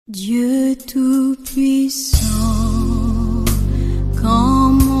Dieu tout-puissant,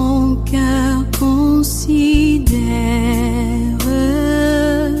 quand mon cœur considère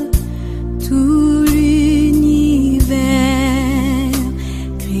tout l'univers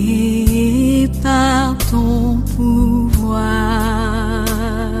créé par ton pouvoir,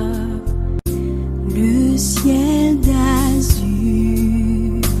 le ciel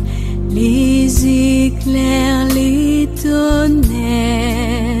d'azur, les éclairs, les tonnerres,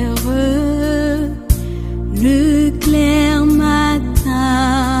 le clair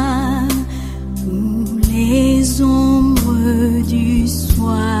matin ou les ombres du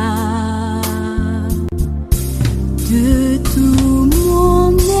soir, de tout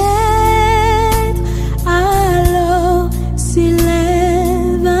mon être, alors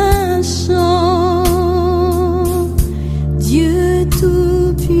s'élève un chant. Dieu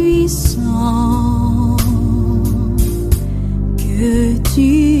tout-puissant, que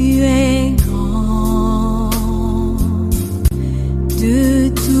tu es grand. De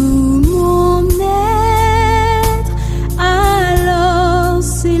tout mon être, alors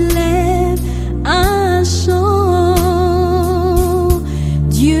s'élève un chant.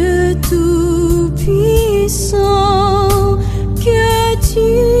 Dieu tout-puissant, que tu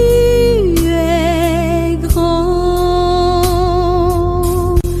es grand.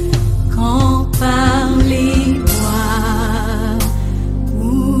 Quand par les bois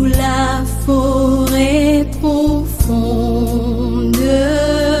ou la forêt profonde,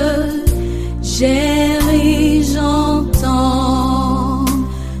 j'erre et j'entends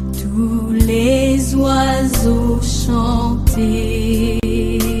tous les oiseaux chanter.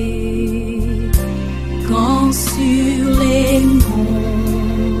 Quand sur les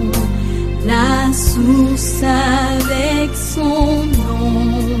monts, la source avec son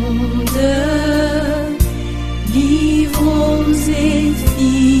onde, livre aux zéphyrs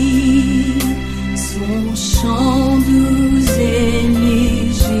son chant doux et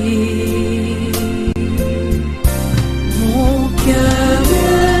léger. Mon cœur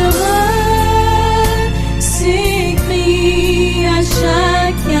heureux s'écrie à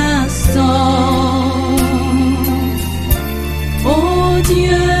chaque instant: ô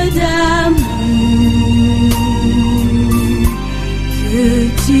Dieu d'amour, que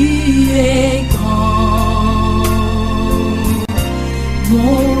tu es grand.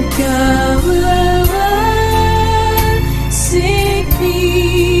 Mon cœur heureux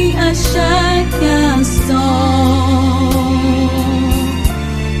s'écrie à chaque instant: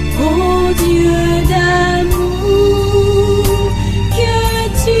 ô Dieu d'amour, que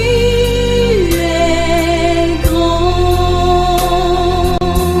tu es grand.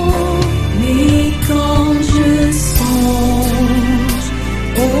 Mais quand je songe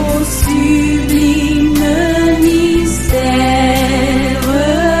au sublime mystère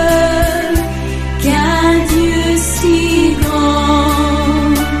qu'un Dieu si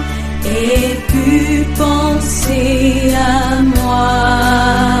grand ait pu penser à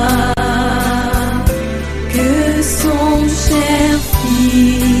moi, que son cher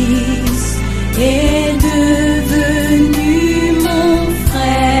Fils est devenu mon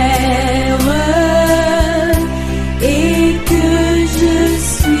frère et que je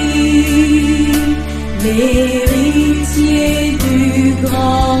suis l'héritier du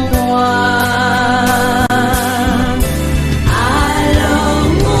grand roi. Alors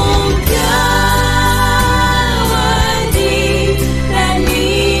mon cœur dit la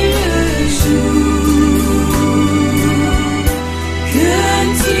nuit, le jour, que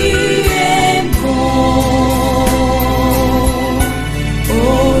tu es bon, ô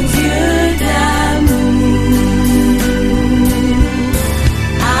Dieu d'amour.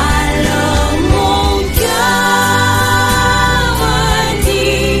 Alors mon cœur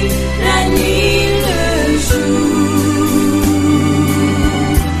dit la nuit, le jour,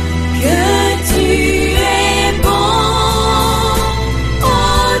 que tu es bon, ô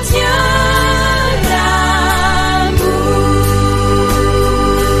Dieu d'amour.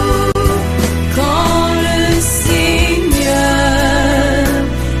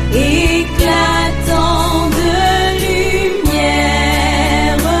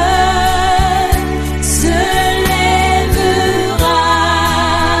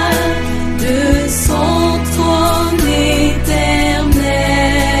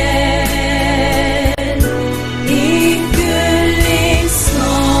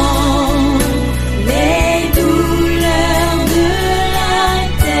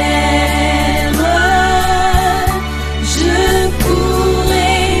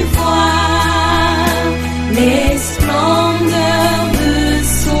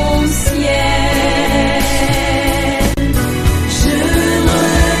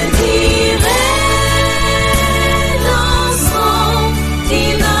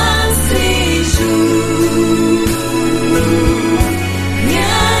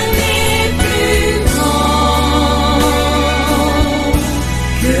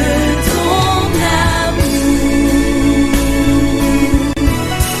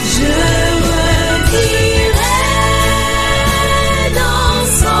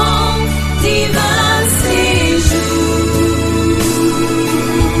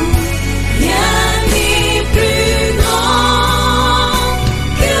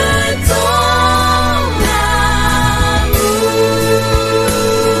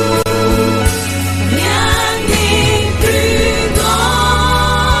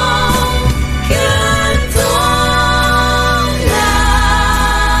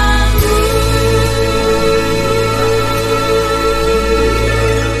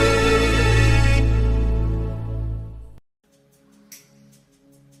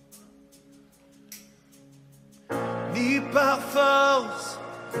 par force,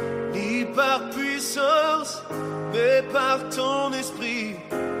 ni par puissance, mais par ton esprit.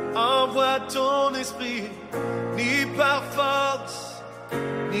 Envoie ton esprit, ni par force,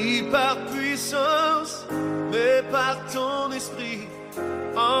 ni par puissance, mais par ton esprit.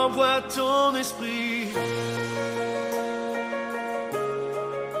 Envoie ton esprit.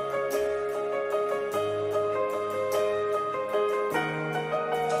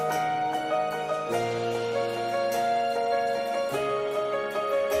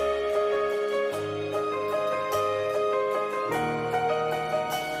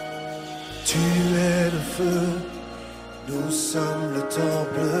 Tu es le feu, nous sommes le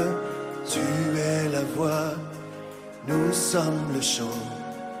temple. Tu es la voix, nous sommes le chant.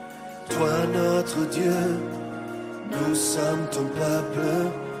 Toi notre Dieu, nous sommes ton peuple.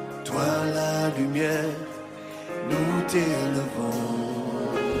 Toi la lumière, nous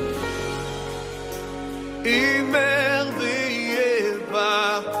t'élevons. Émerveillé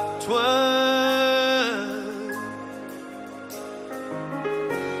par toi.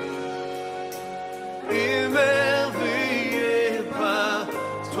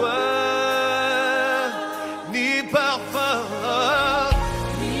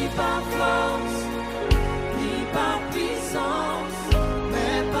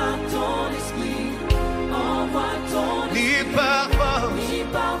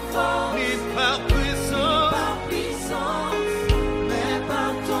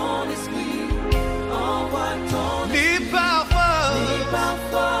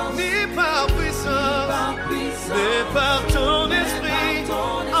 Par ton esprit,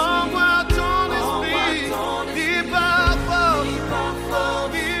 envoie ton esprit, ni par force,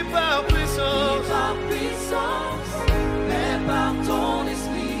 ni par puissance, mais par ton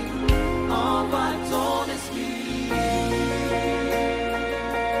esprit, envoie ton esprit.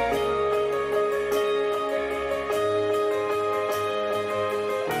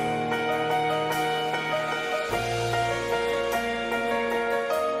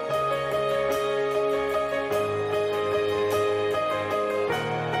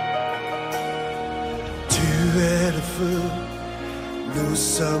 Tu es le feu, nous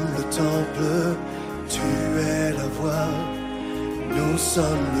sommes le temple. Tu es la voix, nous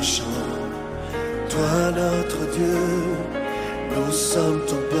sommes le chant. Toi notre Dieu, nous sommes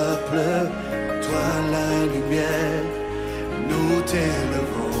ton peuple. Toi la lumière, nous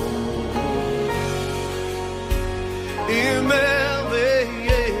t'élevons.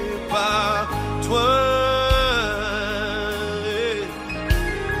 Émerveillé par toi.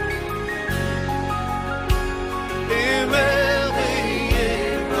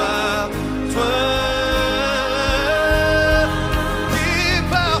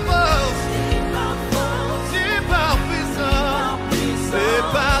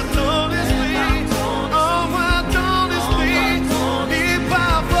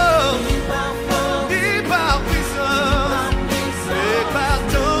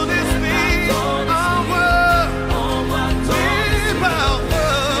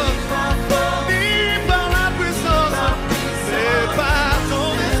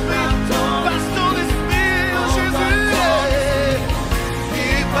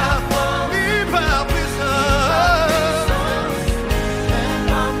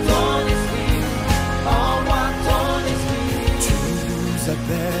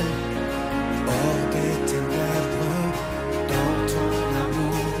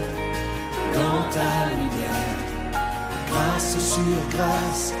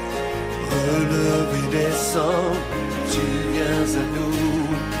 Grâce, relève et descend, tu viens à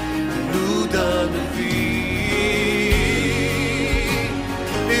nous donnes vie.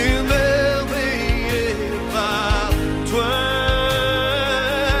 Émerveillé par toi,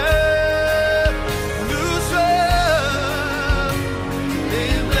 nous sommes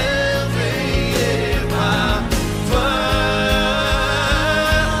émerveillés par toi.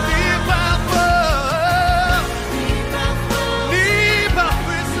 Par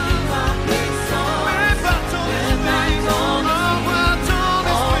ton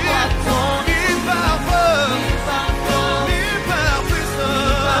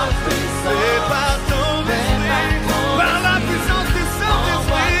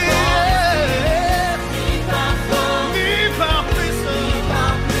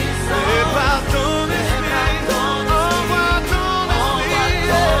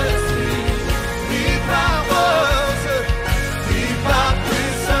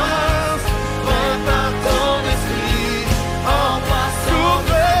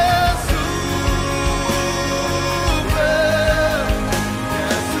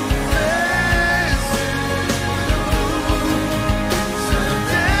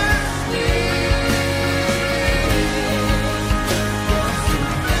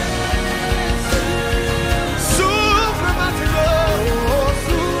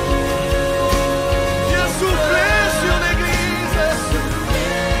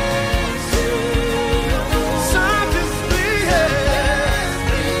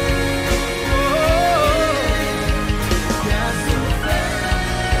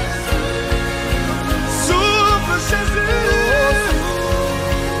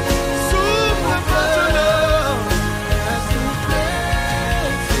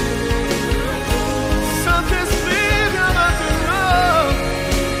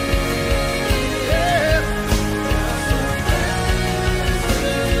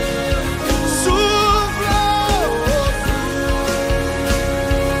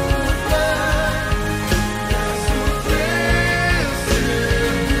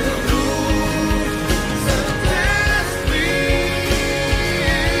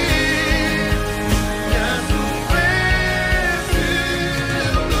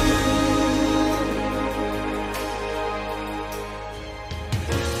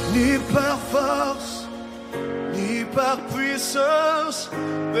force,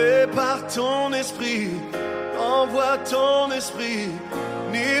 mais par ton esprit. Envoie ton esprit,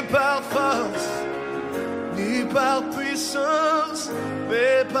 ni par force, ni par puissance,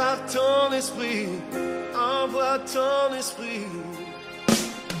 mais par ton esprit. Envoie ton esprit.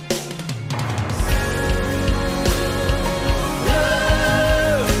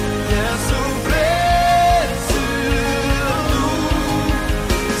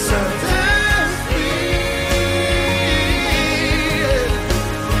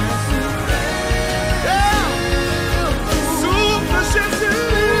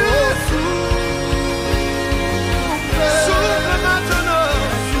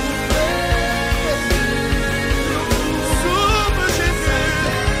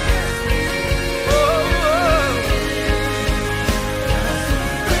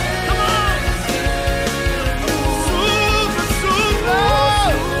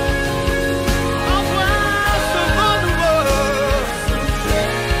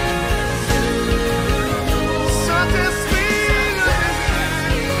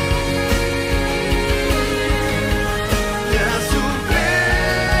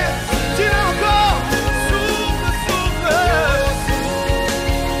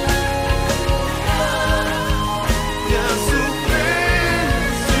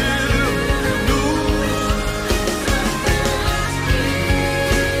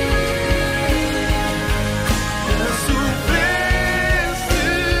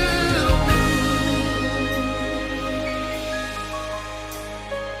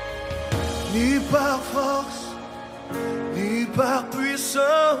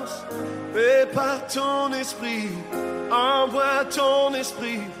 Ton esprit, envoie ton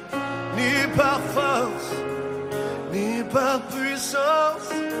esprit, ni par force, ni par puissance,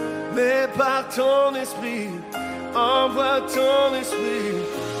 mais par ton esprit, envoie ton esprit,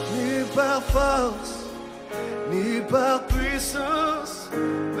 ni par force, ni par puissance,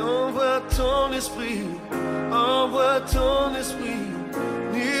 mais envoie ton esprit, envoie ton esprit,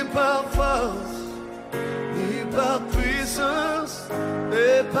 ni par force, ni par puissance,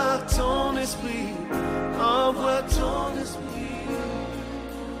 mais par ton esprit, envoie ton esprit.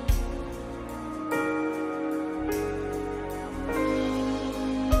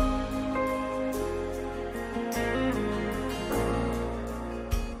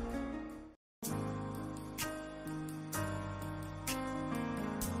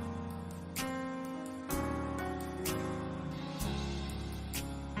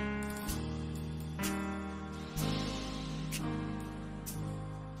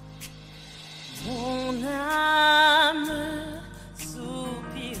 Mon âme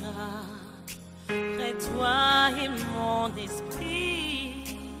soupira près de toi et mon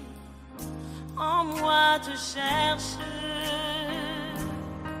esprit en moi te cherche.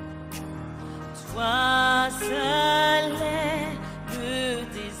 Toi seul est le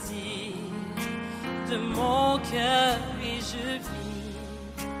désir de mon cœur et je vis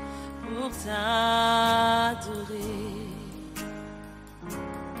pour t'adorer.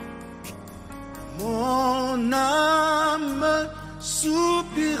 Mon âme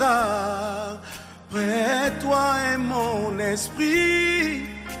soupira près de toi et mon esprit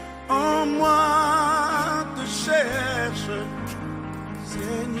en moi te cherche,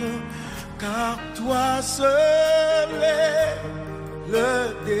 Seigneur, car toi seul est le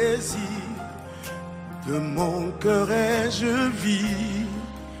désir de mon cœur et je vis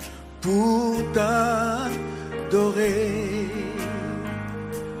pour t'adorer.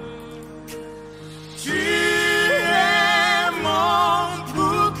 Tu es mon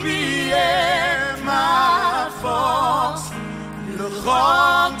bouclier, ma force, le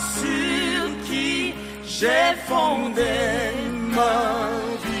roc sur qui j'ai fondé ma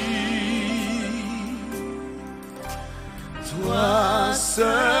vie. Toi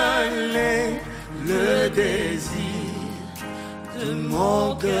seul est le désir de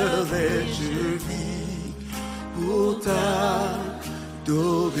mon cœur et je vis pour t'adorer.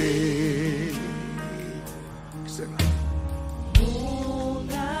 Mon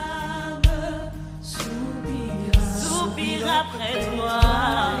âme soupira près de toi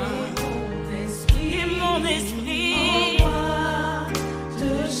et mon esprit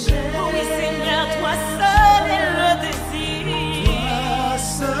te cherche. Oh oui Seigneur, toi seul est le désir. Toi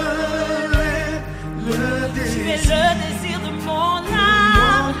seul est le désir. Tu es le désir de mon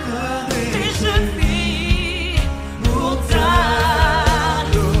âme et je vis pour t'adorer.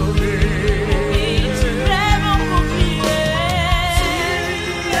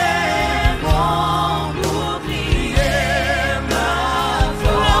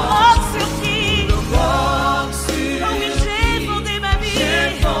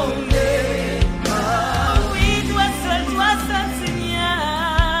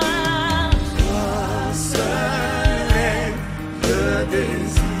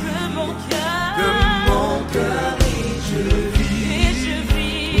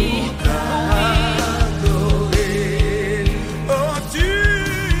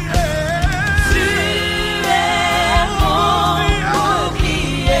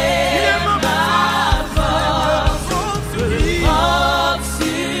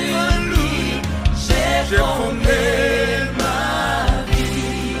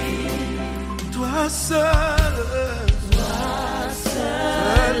 seul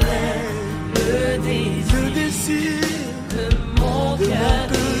est le désir de mon cœur.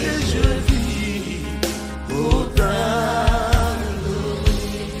 Et je vis pour t'adorer.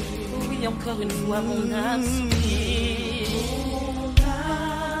 Oui, encore une fois, mon âme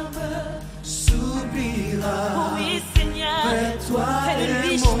soupire. Oh oui, Seigneur, tel une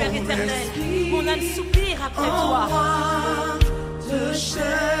biche, Père éternel, mon âme soupire après toi. Oh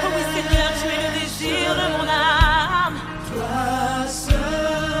oui, Seigneur, tu es le désir de mon âme. Toi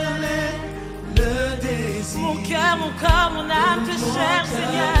seul est le désir. Mon cœur, mon corps, mon âme te cherche,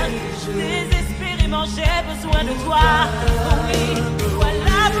 Seigneur. Désespérément, j'ai besoin de toi. Oh oui,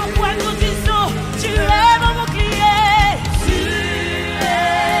 voilà pourquoi nous disons, tu es mon bouclier. Tu es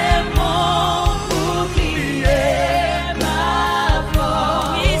mon bouclier, ma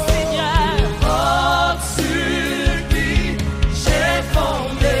force. Oui, Seigneur. Force sur qui j'ai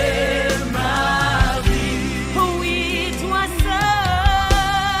fondé ma vie. Oh oui, toi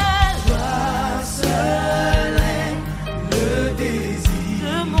seul Est le désir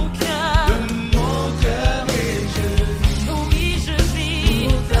de mon cœur. de mon cœur et je vis. Oh oui, je vis. Oh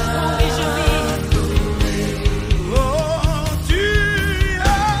oui, je vis. Oh, tu es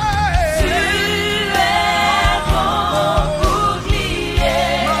mon bouclier,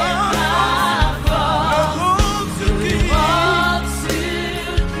 ma force. sur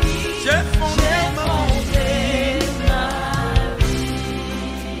qui j'ai fondé ma vie.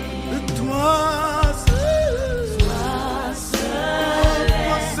 Toi seul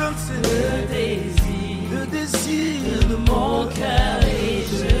c'est le désir de mon Cœur et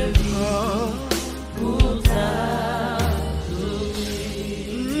je vis cœur. pour t'adorer.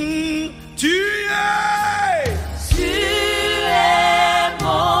 Tu es Tu es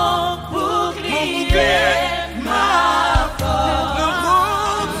mon bouclier, ma force. le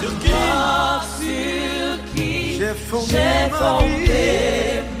rôle sur qui j'ai fondé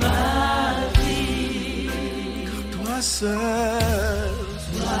ma vie. Toi seul,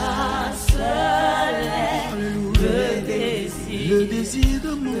 Seul est alléluia, le désir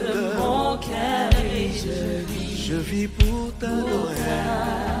de mon cœur. mon cœur et Je vis pour t'adorer.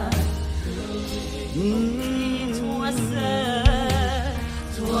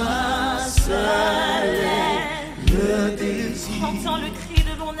 toi seul est. Le désir Entends le cri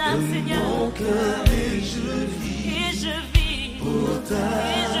de mon âme, Seigneur. mon cœur et je vis Et je vis pour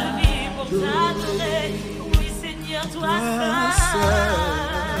t'adorer. Oui, Seigneur, toi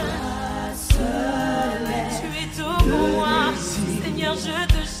seul est. Tu es tout pour moi. Seigneur, je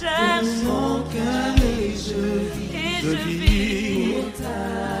te cherche. mon cœur et je vis pour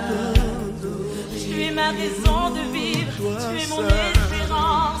t'adorer. Tu es ma raison de vivre. Tu es mon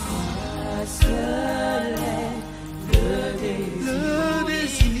espérance. Le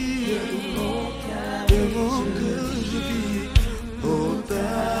désir de mon cœur, je vis pour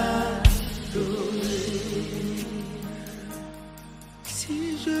t'adorer. Si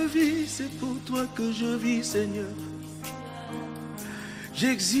je vis, c'est pour toi que je vis, Seigneur.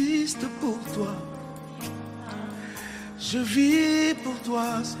 J'existe pour toi. Je vis pour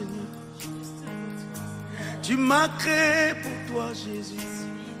toi, Seigneur. Tu m'as créé pour toi, Jésus.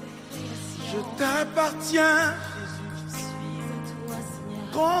 Je t'appartiens, Jésus.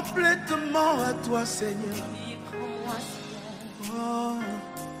 Complètement à toi, Seigneur. Oh,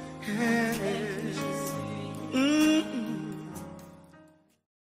 yeah.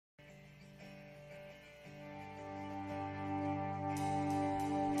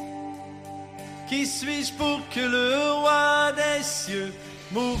 Qui suis-je pour que le roi des cieux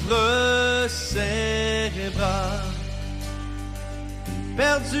m'ouvre ses bras?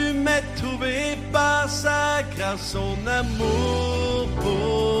 Perdu mais trouvé par sa grâce, son amour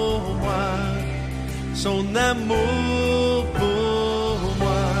pour moi, son amour pour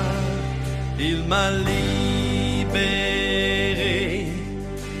moi. Il m'a libéré,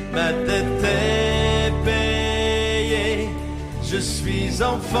 ma dette est payée. Je suis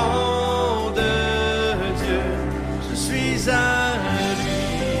enfant de Dieu, je suis à lui.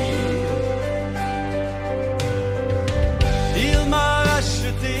 Il m'a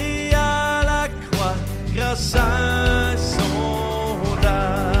racheté à la croix grâce à son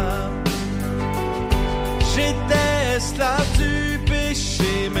âme. J'étais esclave du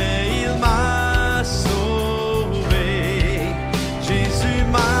péché, mais il m'a sauvé. Jésus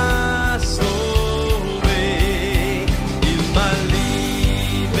m'a sauvé. Il m'a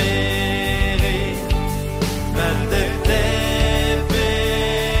libéré. Ma dette est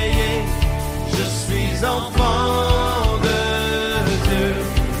payée. Je suis enfant de Dieu.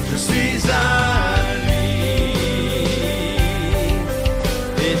 Je suis à lui.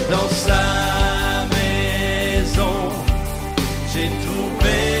 Et dans sa j'ai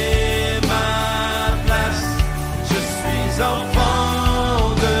trouvé ma place. Je suis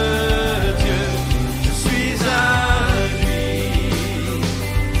enfant de Dieu, je suis à lui.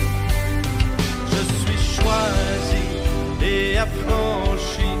 Je suis choisi et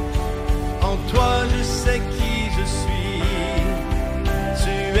affranchi. En toi je sais qui je suis.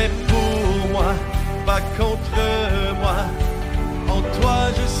 Tu es pour moi, pas contre moi. En toi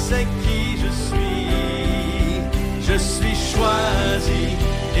je sais qui je suis. Je suis choisi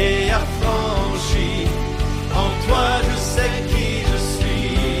et affranchi. En toi je sais qui je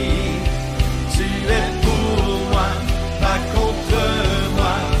suis. Tu es pour moi, pas contre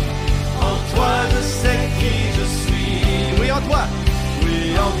moi. En toi je sais qui je suis. Oui, en toi. Oui,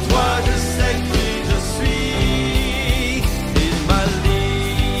 en toi je sais qui je suis. Il m'a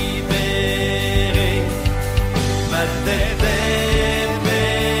libéré, ma dette est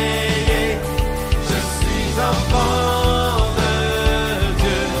payée. Je suis enfant de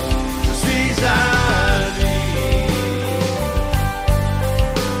Dieu, je suis à lui.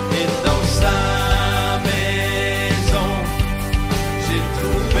 Et dans sa maison, j'ai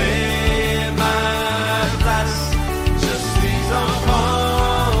trouvé ma place. Je suis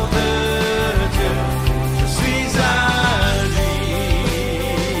enfant de Dieu, je suis à lui.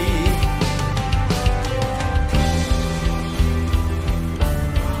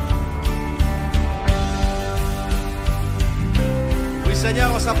 Oui, Seigneur,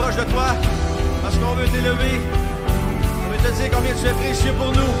 on s'approche de toi parce qu'on veut t'élever. On veut te dire combien tu es précieux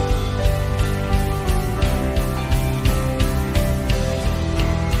pour nous.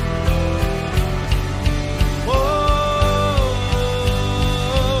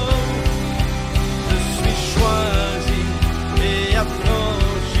 Je suis choisi et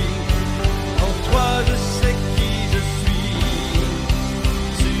affranchi. En toi je sais qui je suis.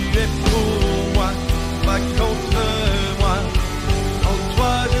 Tu es pour moi, pas contre moi. En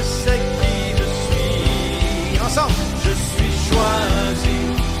toi je sais qui je suis. Ensemble. Je suis choisi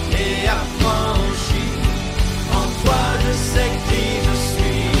et affranchi. En toi je sais qui je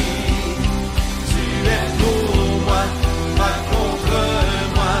suis. Tu es pour moi, pas contre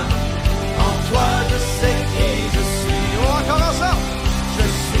moi. En toi je sais qui je suis. Oh, encore ensemble. Je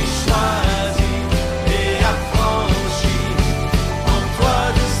suis choisi et affranchi. En toi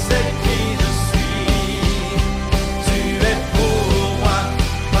je sais qui je suis. Tu es pour moi,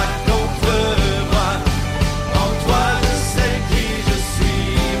 pas contre moi. En toi je sais qui je suis.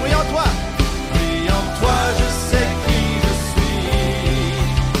 Oui, en toi. Oui, en toi je sais qui je suis.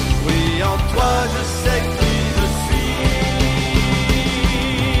 Oui, en toi je sais qui je suis.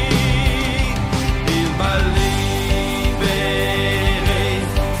 Il m'a libéré,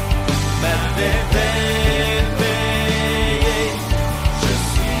 ma dette est payée. Je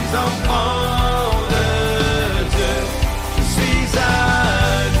suis enfant de Dieu, je suis à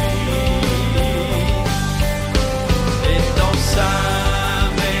lui. Et dans sa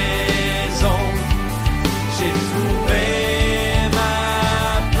maison, j'ai trouvé ma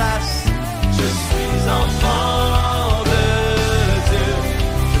place. Je suis enfant de Dieu,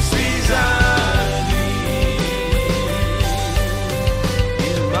 je suis à lui.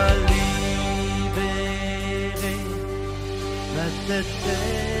 Il m'a libéré, ma dette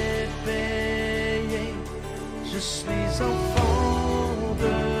est payée. Je suis enfant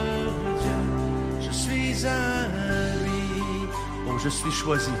de Dieu, je suis à lui. Oh, je suis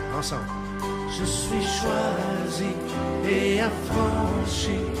choisi, ensemble. Je suis choisi et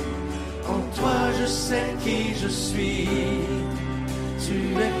affranchi. En toi je sais qui je suis. Tu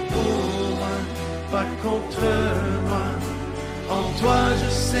es pour moi, pas contre moi. En toi je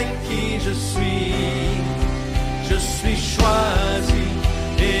sais qui je suis. Je suis choisi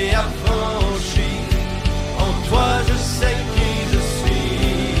et affranchi. En toi je sais qui je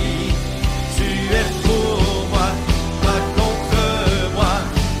suis. Tu es pour moi, pas contre moi.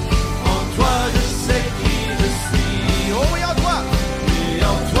 En toi je sais qui je suis. Oh oui, en toi. Oui,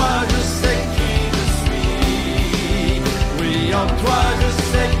 en toi je sais qui je suis. Oui, en toi je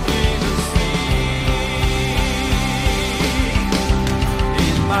sais qui je suis.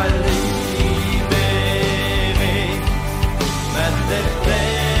 Il m'a libéré, ma dette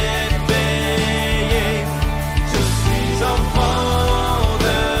est payée. Je suis enfant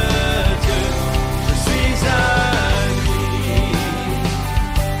de Dieu, je suis à lui.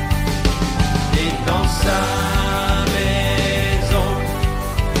 Et dans sa maison,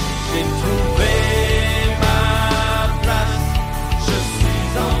 j'ai trouvé ma place. Je suis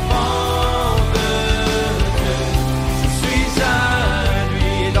enfant de Dieu, je suis à lui.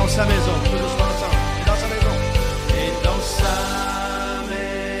 Et dans sa maison, tous ensemble. Et dans sa maison. Et dans sa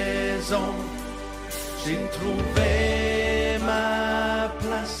maison, j'ai trouvé ma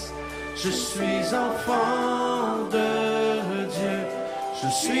Je suis enfant de Dieu, je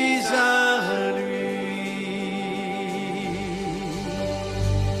suis à lui.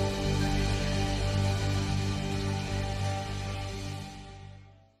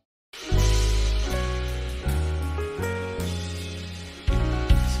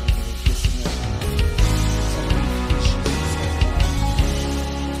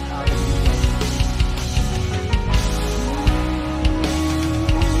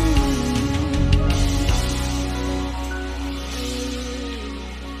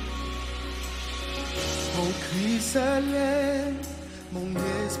 Seul est mon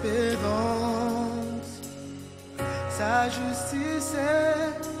espérance, sa justice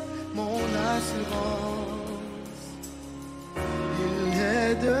est mon assurance. Il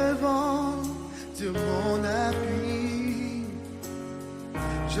est devant, Dieu mon appui,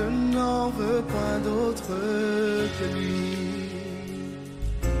 je n'en veux point d'autre que lui.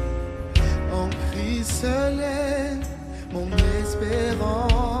 En Christ seul est mon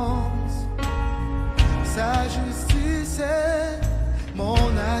espérance, sa justice est mon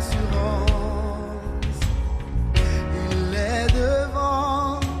assurance. Il est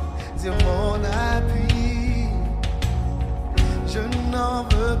devant, Dieu mon appui, je n'en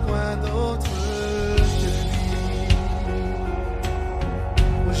veux point d'autre que lui.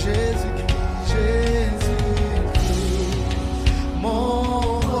 Oh Jésus-Christ, Jésus-Christ,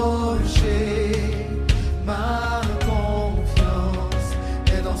 mon rocher, ma confiance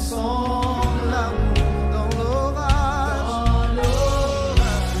est dans son amour.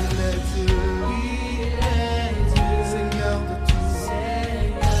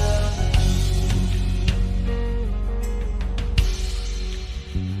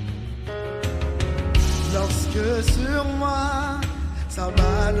 Que sur moi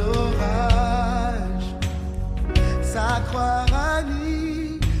s'abat l'orage, sa croix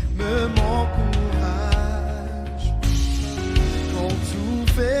ranime mon courage. Quand tout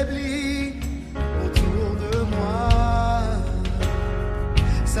faiblit autour de moi,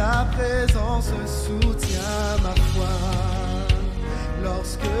 sa présence soutient ma foi.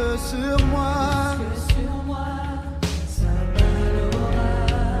 Lorsque sur moi s'abat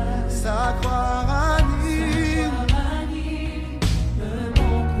l'orage, sa croix ranime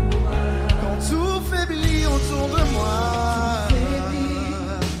autour de moi,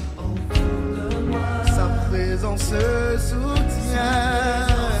 sa présence soutient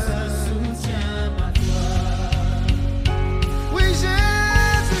ma foi. Oui,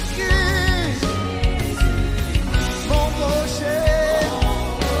 Jésus-Christ, mon rocher,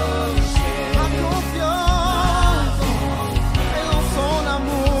 ma confiance est dans son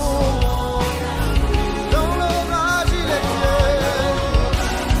amour. Dans l'orage, il est Dieu.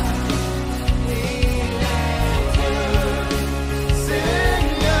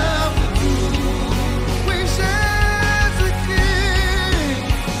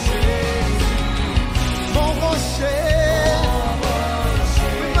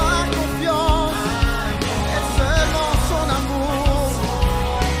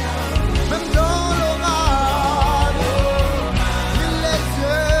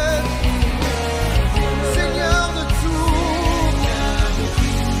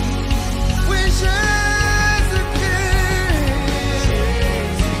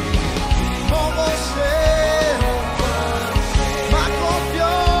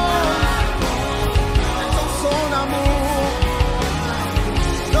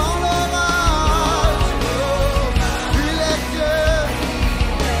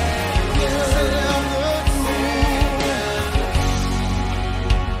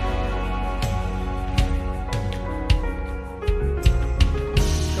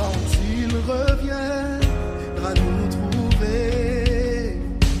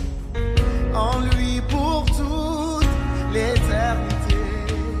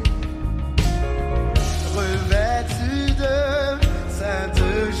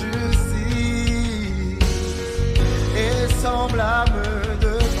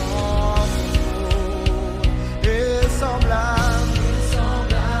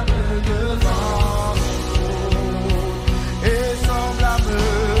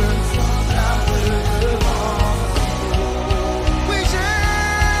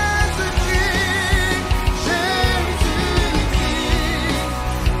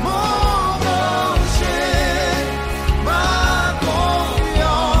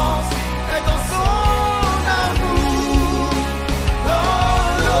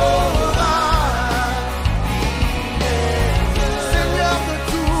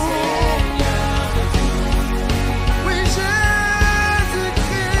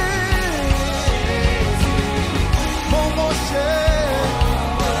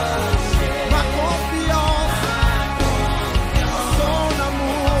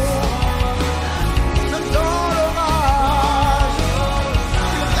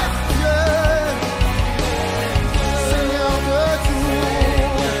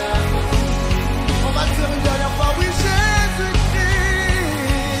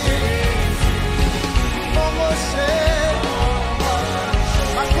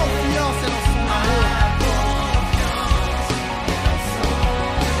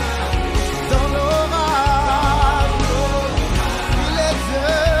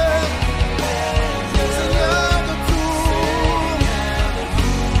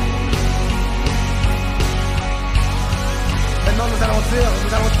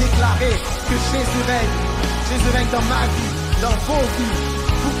 déclarer que Jésus règne. Jésus règne dans ma vie, dans vos vies.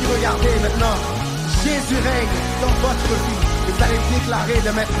 Vous qui regardez maintenant, Jésus règne dans votre vie. Et vous allez le déclarer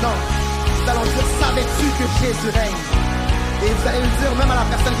de maintenant. Nous allons dire, savais-tu que Jésus règne? Et vous allez le dire même à la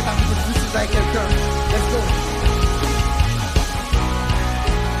personne qui est à côté de vous si vous avez quelqu'un. Let's go.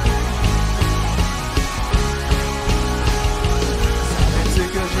 Savais-tu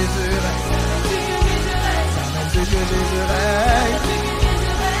que Jésus règne? Savais-tu que Jésus règne?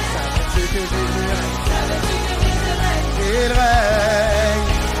 Savais-tu que Jésus règne? Il règne.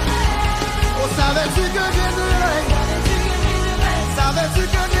 Oh, savais-tu que Jésus règne? Savais-tu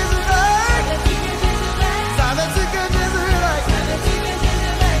que Jésus règne? Savais-tu que Jésus règne?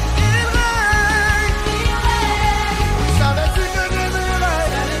 Il règne. Savais-tu que Jésus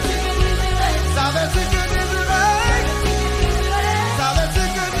règne? Savais-tu que Jésus règne? Savais-tu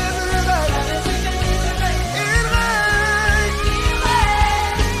que Jésus règne? Il règne.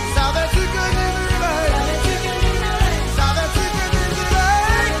 Savais-tu que Jésus règne? Savais-tu que Jésus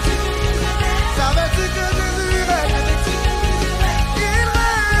règne? Savais-tu que Jésus règne? Il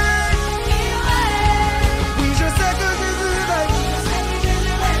règne. Oui, je sais que Jésus règne.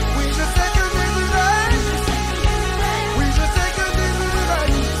 Oui, je sais que Jésus règne. Oui, je sais que Jésus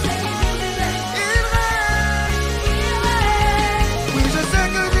règne. Il règne. Oui, je sais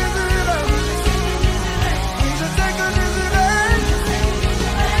que Jésus règne. Oui, je sais que Jésus règne.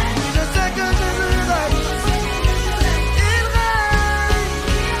 Oui, je sais que Jésus règne. Il règne.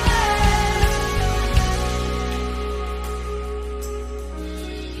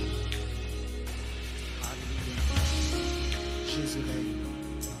 Jésus règne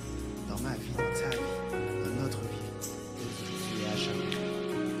dans ma vie, dans ta vie, dans notre vie, et aujourd'hui et à jamais.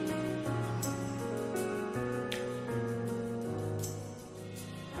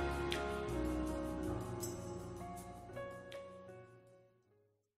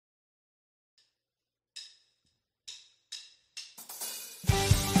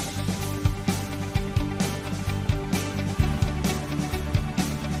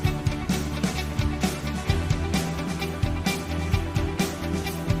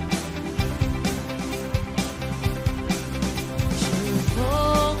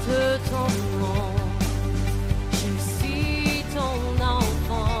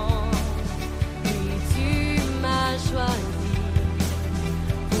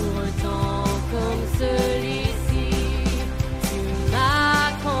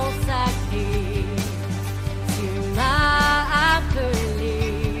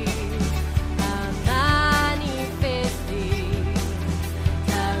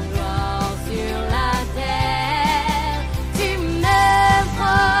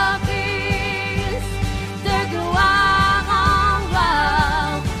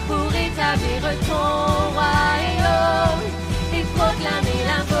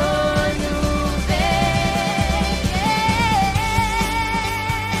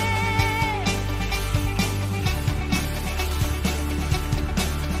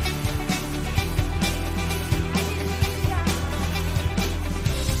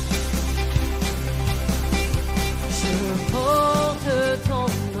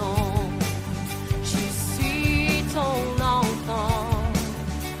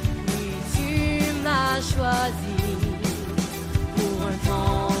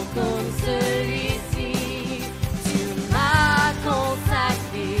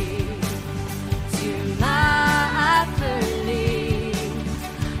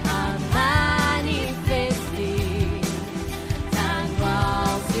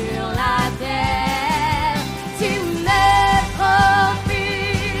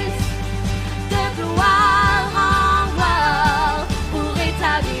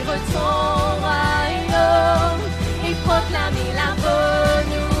 Ton royaume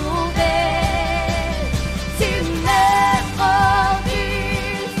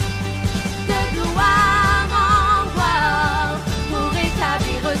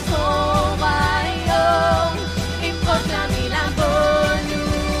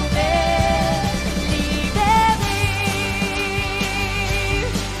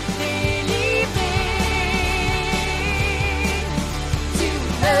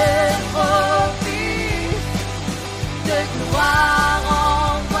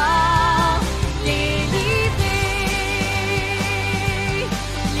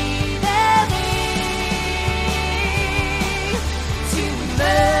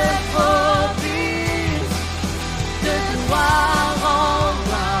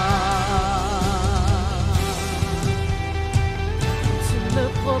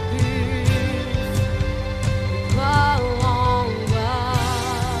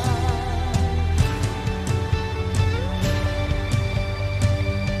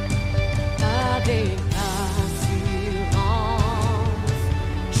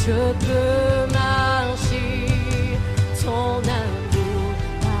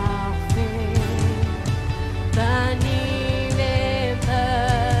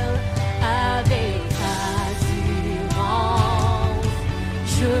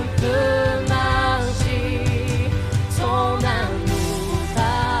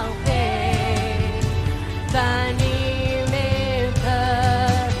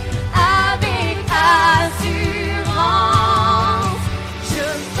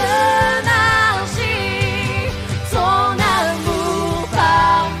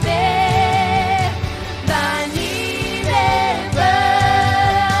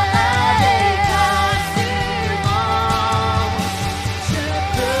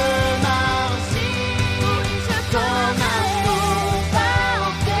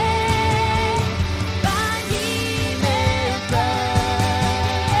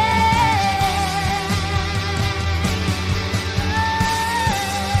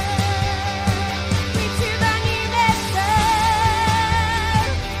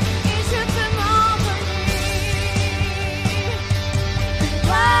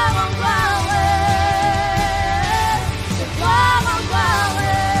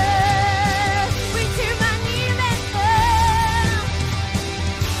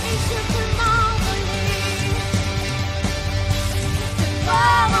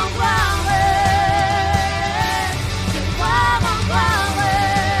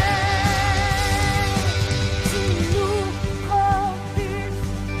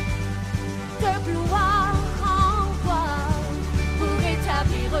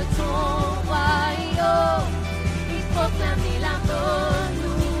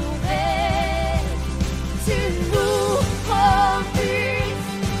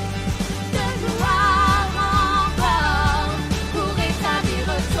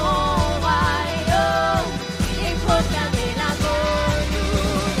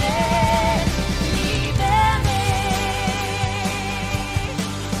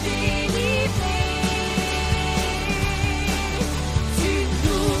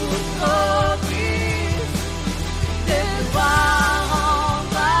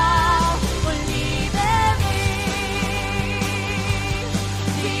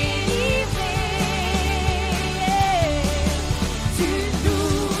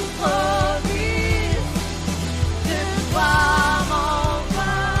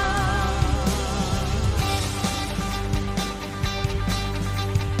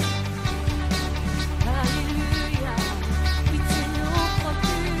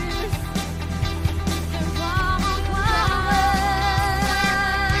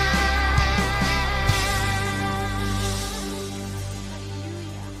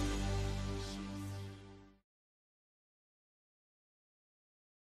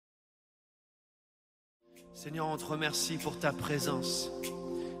Seigneur, on te remercie pour ta présence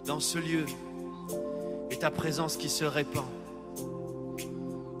dans ce lieu et ta présence qui se répand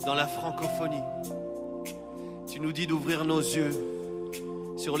dans la francophonie. Tu nous dis d'ouvrir nos yeux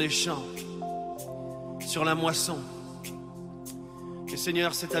sur les champs, sur la moisson. Et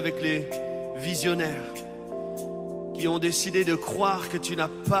Seigneur, c'est avec les visionnaires qui ont décidé de croire que tu n'as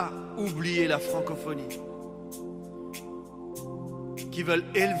pas oublié la francophonie, qui veulent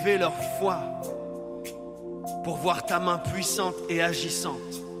élever leur foi pour voir ta main puissante et agissante.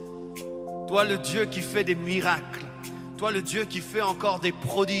 Toi, le Dieu qui fait des miracles, toi, le Dieu qui fait encore des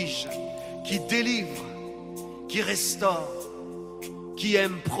prodiges, qui délivre, qui restaure, qui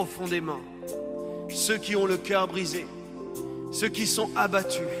aime profondément ceux qui ont le cœur brisé, ceux qui sont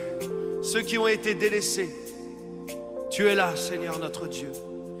abattus, ceux qui ont été délaissés. Tu es là, Seigneur notre Dieu,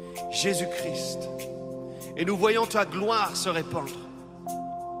 Jésus-Christ. Et nous voyons ta gloire se répandre.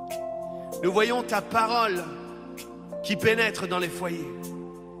 Nous voyons ta parole qui pénètre dans les foyers.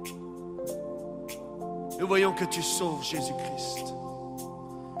 Nous voyons que tu sauves, Jésus-Christ.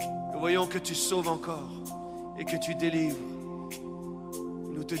 Nous voyons que tu sauves encore et que tu délivres.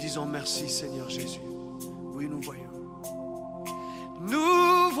 Nous te disons merci, Seigneur Jésus. Oui, nous voyons.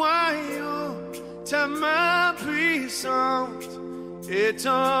 Nous voyons ta main puissante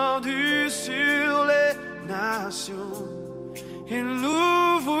étendue sur les nations. Et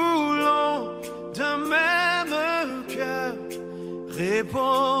nous voulons d'un même cœur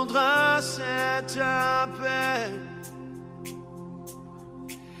répondre à cet appel.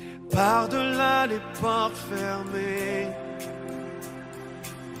 Par-delà les portes fermées,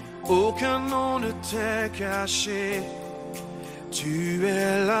 aucun nom ne t'est caché. Tu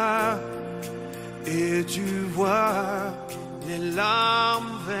es là et tu vois les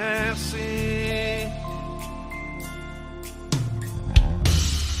larmes versées.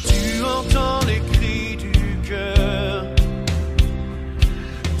 Tu entends les cris du cœur,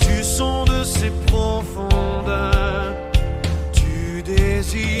 du son de ses profondeurs. Tu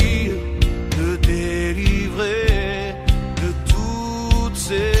désires te délivrer de toutes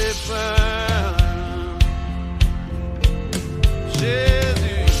ces peurs.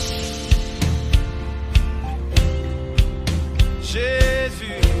 Jésus,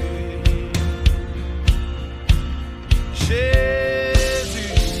 Jésus,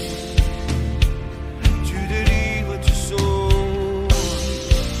 Jésus, tu délivres, tu sauves.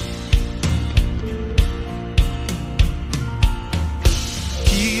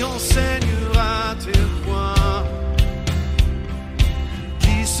 Qui enseignera tes voies?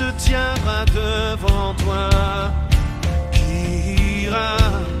 Qui se tiendra devant toi? Qui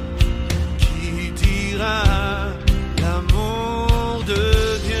dira l'amour de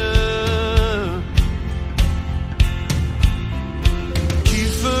Dieu? Qui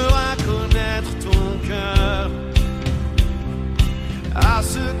fera connaître ton cœur à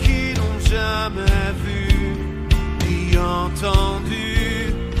ceux qui n'ont jamais vu ni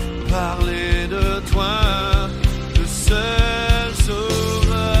entendu parler de toi, le seul sauveur?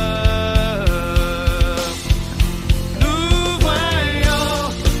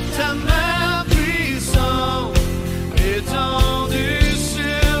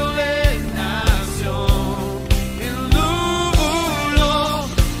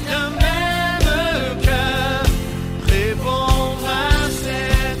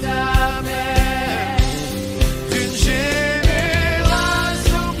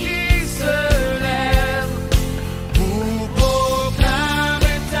 Génération qui se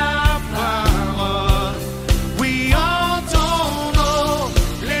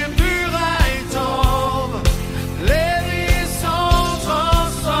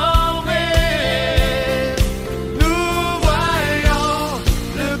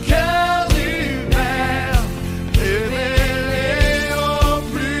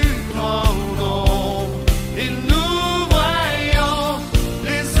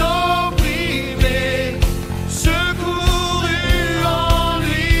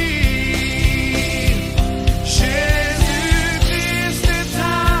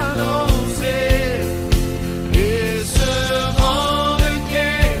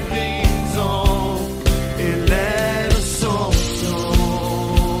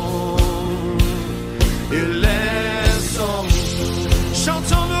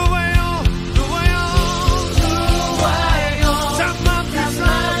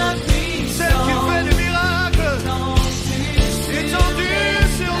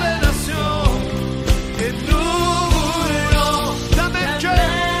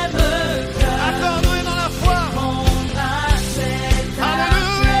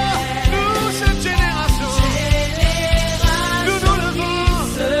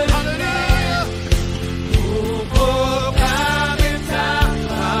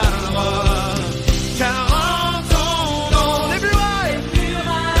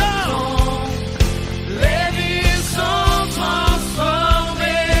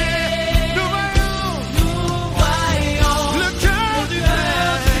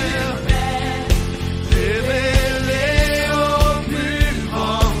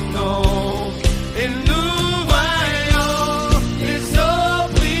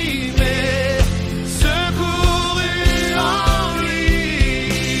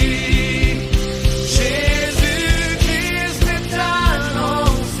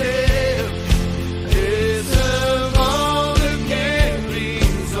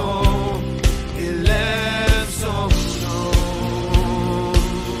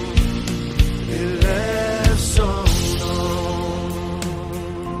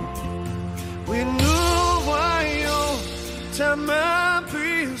sa main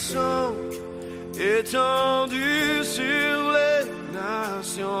puissante étendue sur les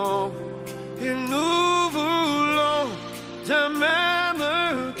nations. Et nous voulons d'un même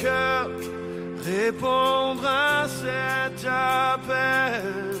cœur répondre à cet appel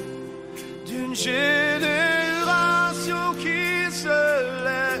d'une génération qui se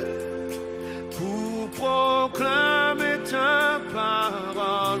lève pour proclamer ta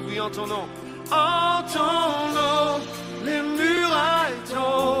parole. Oui, entendons, entendons, les murailles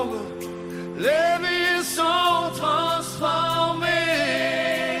tombent, les villes sont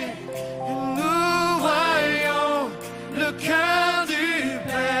transformées. Et nous voyons le cœur du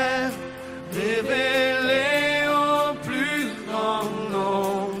Père révélé au plus grand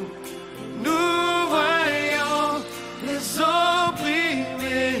nombre. Nous voyons les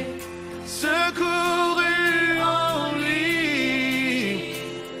opprimés secourus en lui.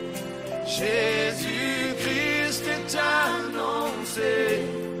 Jésus-Christ est annoncé,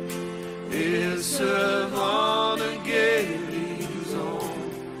 il se vend de guérison,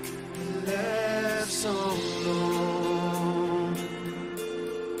 il lève son nom,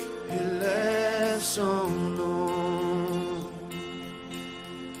 il lève son nom.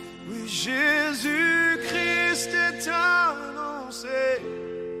 Oui, Jésus-Christ est annoncé,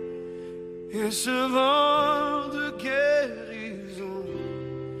 il se vend de guérison,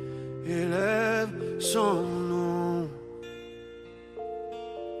 il lève son nom.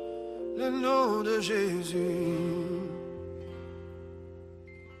 Le nom de Jésus.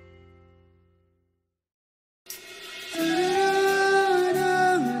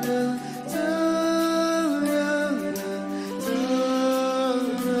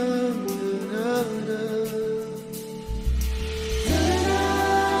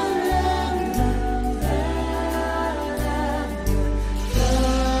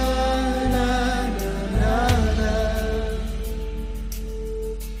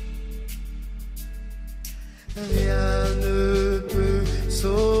 Rien ne peut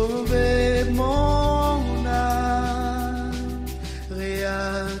sauver mon âme,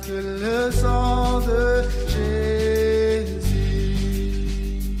 rien que le sang de Jésus.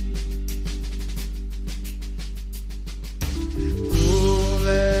 Pour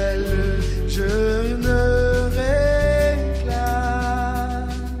elle, je ne réclame,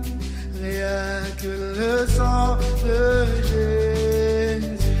 rien que le sang de Jésus.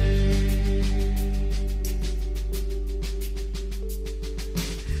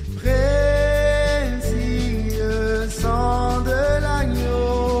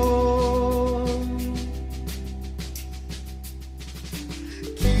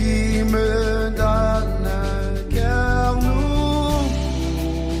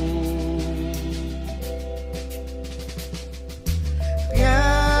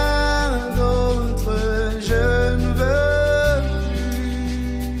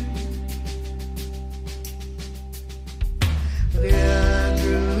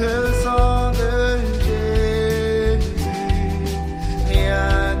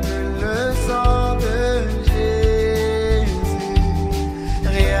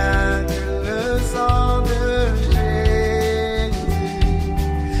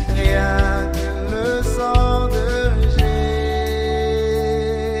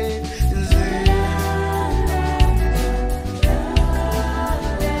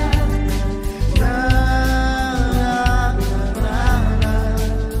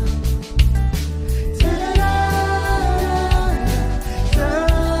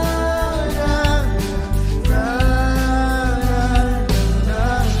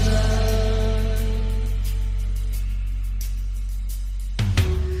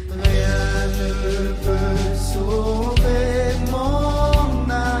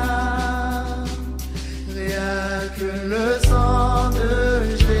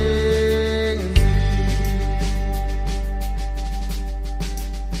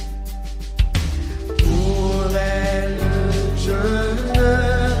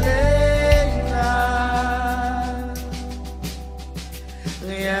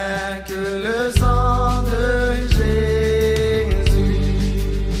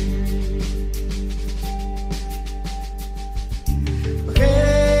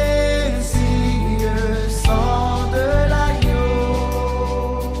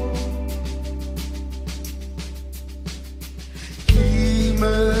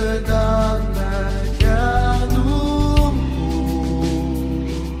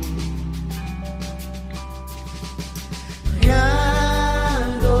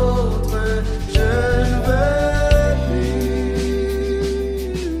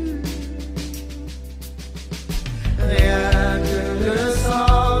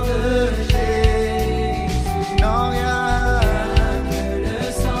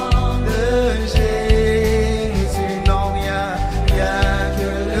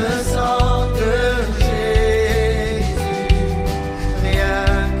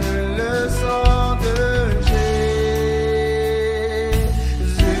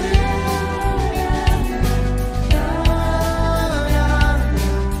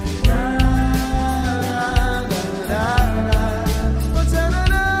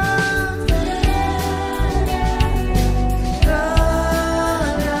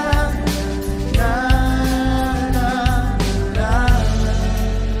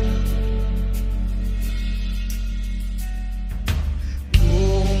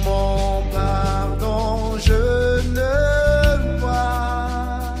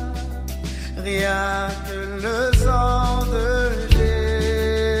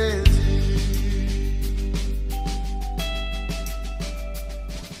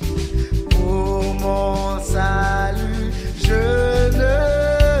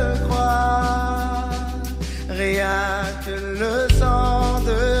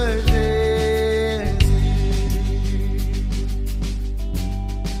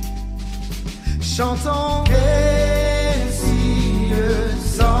 Chantons. Et si le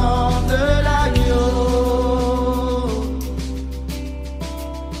sang de l'agneau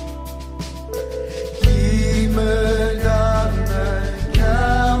qui me donne un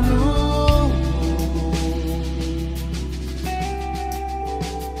cœur nouveau,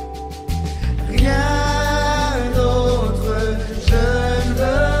 rien d'autre je ne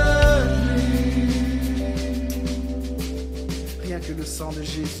veux plus. Rien que le sang de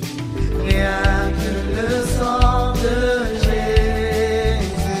Jésus. Rien que le sang de Jésus,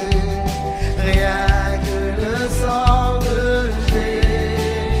 rien que le sang de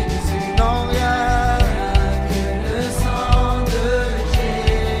Jésus, non rien que le sang de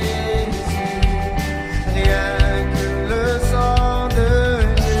Jésus, rien que le sang de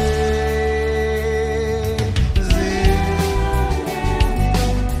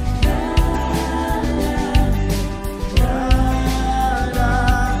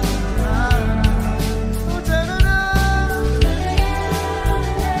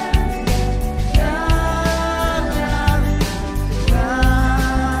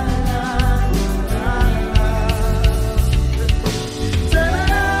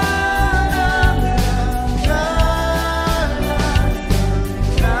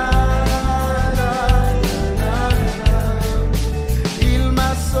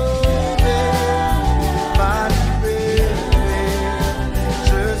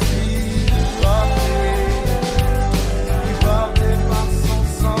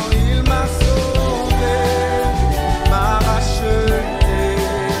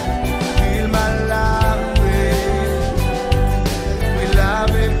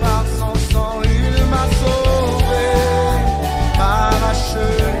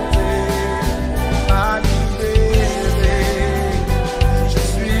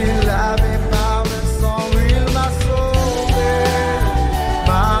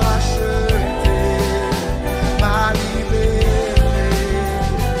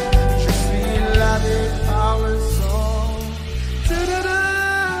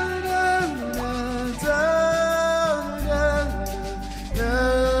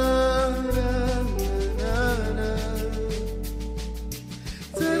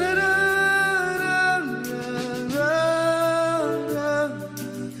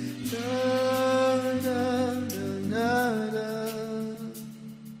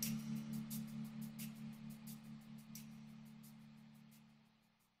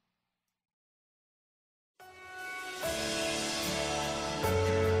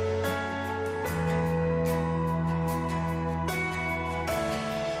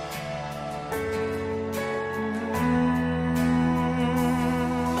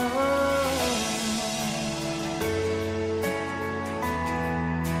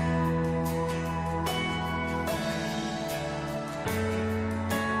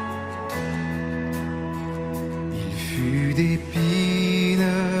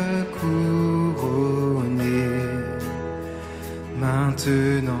d'épines couronné,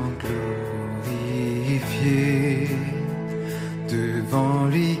 maintenant glorifié, devant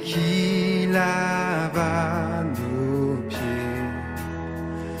lui qui lava nos pieds,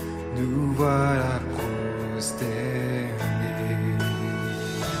 nous voilà prosternés.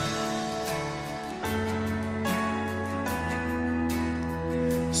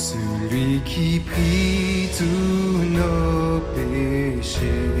 Celui qui prit tous nos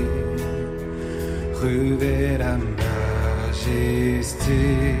péchés revêt la majesté,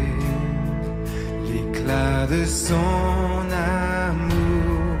 l'éclat de son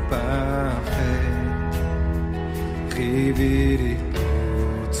amour parfait, révélé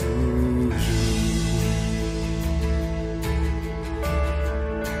pour toujours.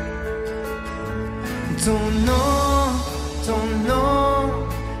 Ton nom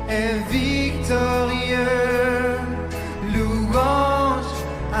est victorieux, louange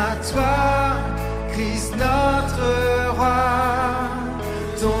à toi, Christ notre roi.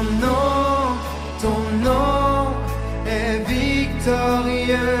 Ton nom est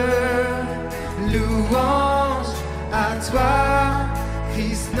victorieux, louange à toi,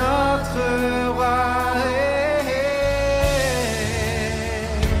 Christ notre roi.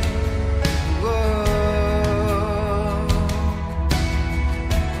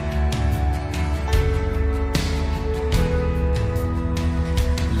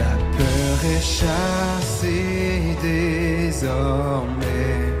 Chassé désormais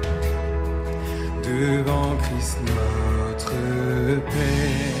devant Christ notre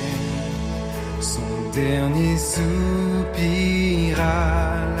Père, son dernier soupir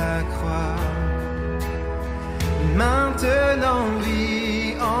à la croix, maintenant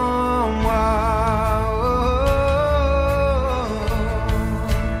vis en moi.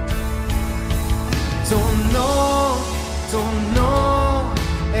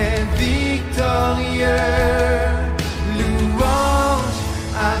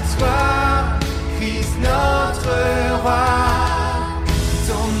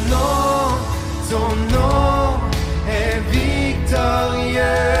 Ton nom est victorieux.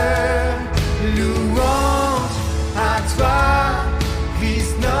 Louange à toi,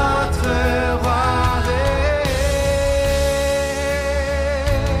 Christ notre roi.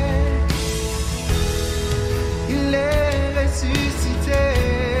 Il est ressuscité.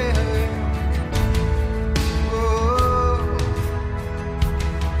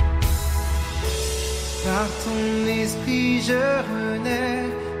 Par ton esprit je renais,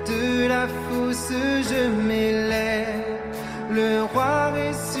 de la fosse je m'élève. Le roi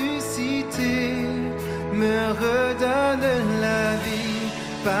ressuscité me redonne la vie.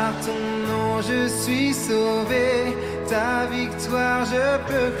 Par ton nom je suis sauvé, ta victoire je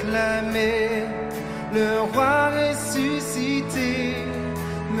peux clamer. Le roi ressuscité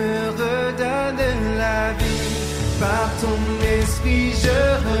me redonne la vie. Par ton esprit je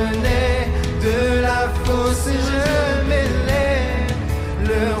renais, de la fosse je m'élève.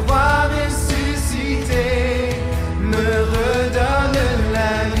 Le roi ressuscité me redonne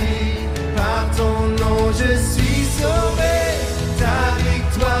la vie. Par ton nom je suis sauvé, ta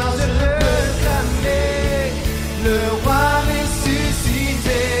victoire je peux clamer. Le roi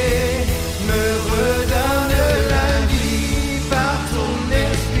ressuscité me redonne la vie. Par ton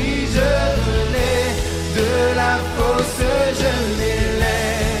esprit je renais, de la fosse je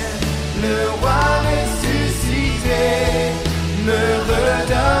m'élève. Le roi ressuscité me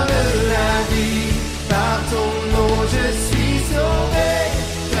redonne la vie. Par ton nom je suis sauvé,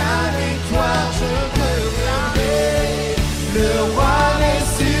 ta victoire je peux clamer. Le roi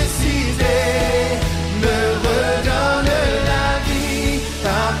ressuscité me redonne la vie.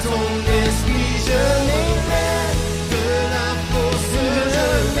 Par ton esprit je m'élève, de la fosse je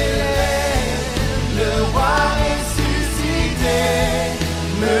m'élève. Le roi ressuscité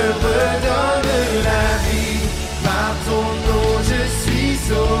me redonne la vie. Par ton nom je suis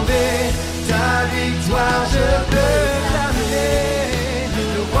sauvé, ta victoire je peux clamer. Le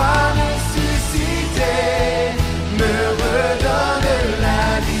roi ressuscité me redonne la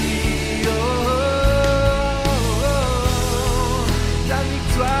vie. Oh, oh, oh, oh. Ta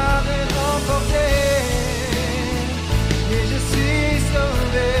victoire est remportée et je suis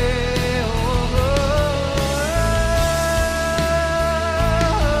sauvé. Oh, oh, oh, oh.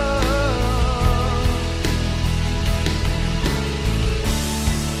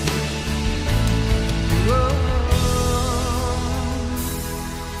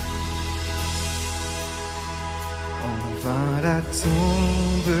 En vain la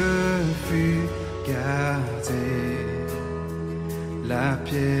tombe fut gardée, la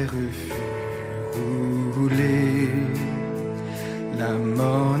pierre fut roulée, la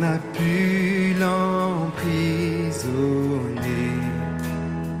mort n'a pu l'emprisonner.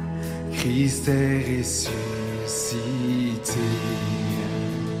 Christ est ressuscité.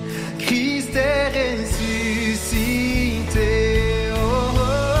 Christ est ressuscité. Oh, oh,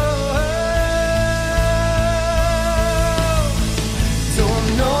 oh.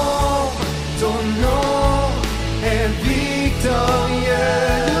 Ton nom est victorieux.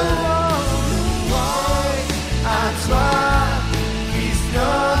 Louange à toi, Christ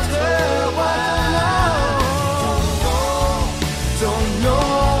notre roi. Ton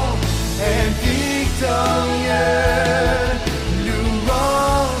nom est victorieux.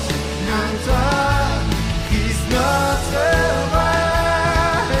 Louange à toi, Christ notre roi.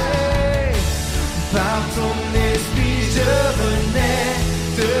 Par ton esprit je renais,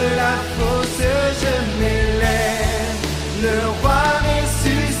 de la fosse je m'élève. Le roi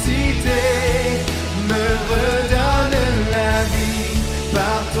ressuscité me redonne la vie.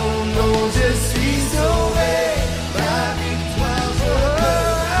 Par ton nom je suis sauvé, ta victoire je peux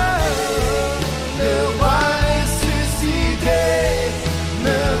clamer. Le roi ressuscité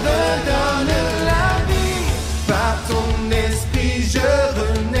me redonne la vie. Par ton esprit je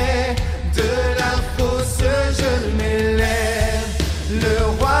renais, de la fosse je m'élève. Le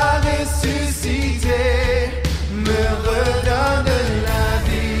roi ressuscité me redonne la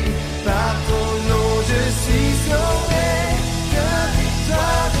vie. Par ton nom je suis sauvé, ta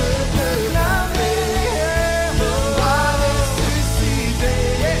victoire je peux clamer. Le roi ressuscité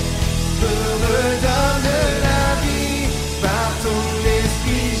me redonne la vie. Par ton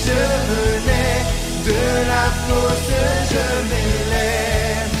esprit je renais, de la fosse je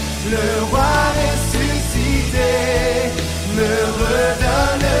m'élève. Le roi ressuscité me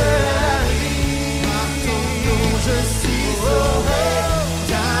redonne la vie. Par ton nom je suis sauvé,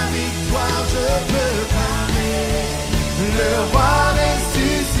 ta victoire je peux clamer. Le roi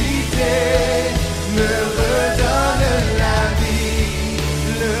ressuscité me redonne la vie.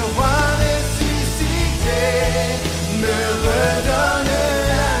 Le roi ressuscité me redonne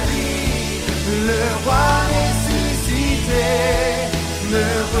la vie.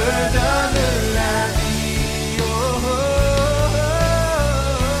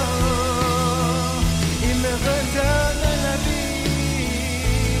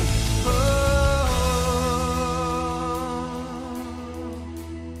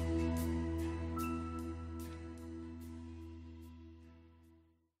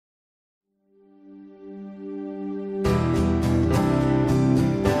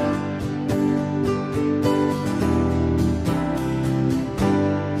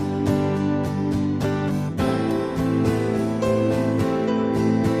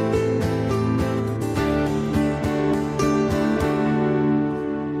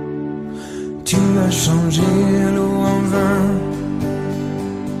 Tu as changé l'eau en vin,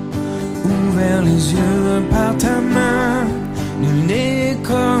 ouvert les yeux par ta main. Nul n'est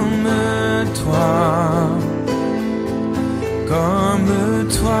comme toi, comme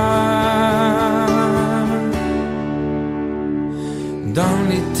toi. Dans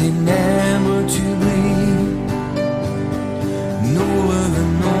les ténèbres tu brilles, nous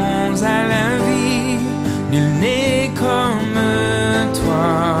revenons à la vie. Nul n'est comme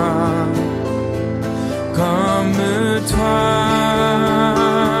toi, comme toi.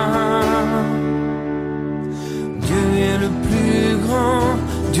 Dieu est le plus grand,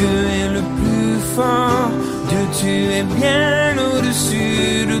 Dieu est le plus fort. Dieu, tu es bien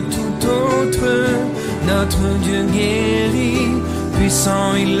au-dessus de tout autre. Notre Dieu guérit, puissant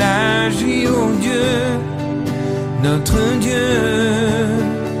il agit, oh Dieu, notre Dieu.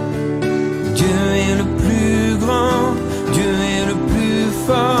 Dieu est le plus grand, Dieu est le plus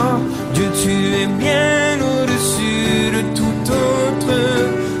fort. Dieu, tu es bien au-dessus de tout autre.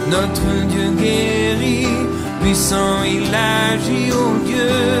 Notre Dieu guérit, puissant il agit, oh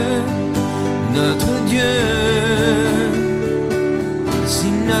Dieu, notre Dieu. Si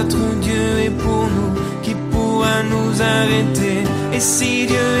notre Dieu est pour nous, qui pourra nous arrêter? Et si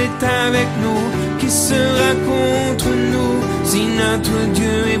Dieu est avec nous, qui sera contre nous? Si notre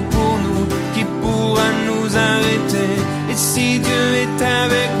Dieu est pour nous, qui pourra nous arrêter? Et si Dieu est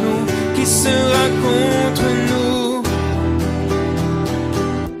avec nous, qui sera contre nous?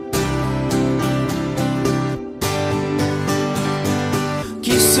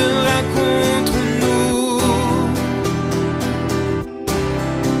 Qui sera contre nous?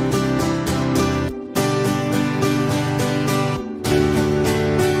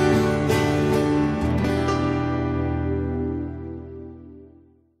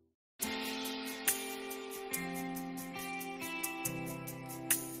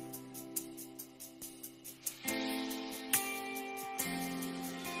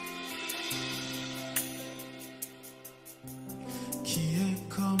 Qui est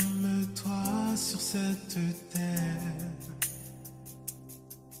comme toi sur cette terre?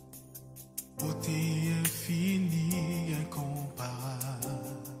 Beauté infinie, incomparable.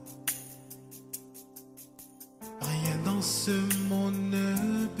 Rien dans ce monde ne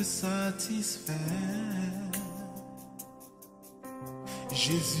peut satisfaire.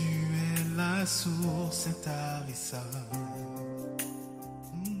 Jésus est la source intarissable.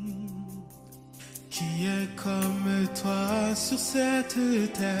 Qui est comme toi sur cette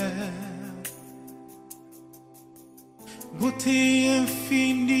terre? Beauté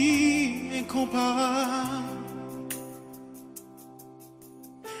infinie, incomparable.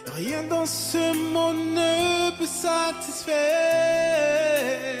 Rien dans ce monde ne peut satisfaire.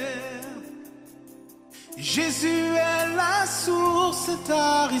 Jésus est la source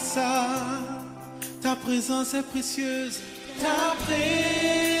intarissable. Ta présence est précieuse. Ta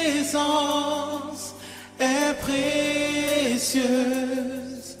présence est précieuse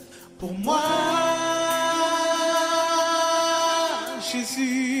pour moi,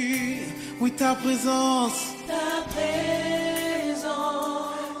 Jésus. Oui, ta présence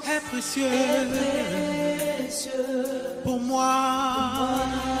est précieuse pour moi.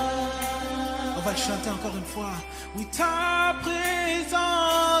 On va le chanter encore une fois. Oui, ta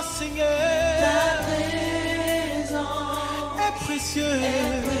présence, Seigneur, est précieuse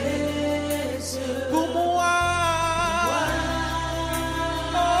pour moi.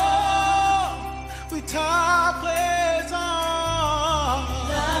 Oh, oui, ta présence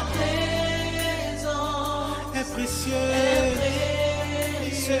est précieuse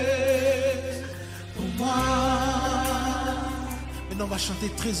pour moi. Maintenant, on va chanter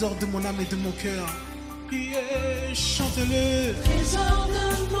trésor de mon âme et de mon cœur. Yeah, chante-le. Trésor de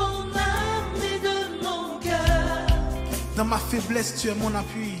mon âme et de mon cœur. Dans ma faiblesse, tu es mon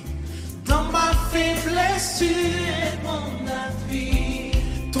appui. Dans ma faiblesse, tu es mon appui.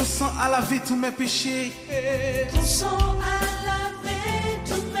 Ton sang a lavé tous mes péchés. Ton sang a lavé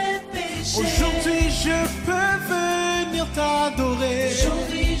tous mes péchés. Aujourd'hui, je peux venir t'adorer.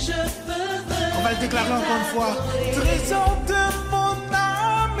 Aujourd'hui, je peux venir. On va le déclarer encore une fois. Trésor de mon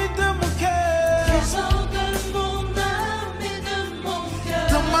âme et de mon cœur. Trésor de mon âme et de mon cœur.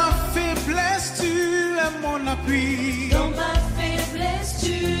 Dans ma faiblesse, tu es mon appui. Dans ma faiblesse,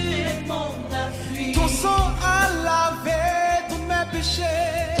 tu es mon appui. Ton sang a lavé tous mes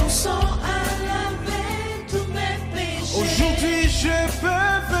péchés. Ton sang a lavé tous mes péchés. Aujourd'hui, je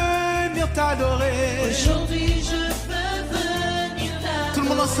peux venir t'adorer. Aujourd'hui, je peux venir t'adorer. Tout le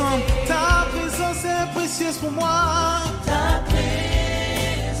monde ensemble. Ta présence est précieuse pour moi. Ta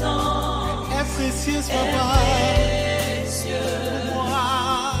présence est précieuse, papa. précieuse Pour moi.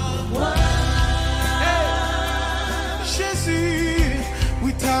 pour moi.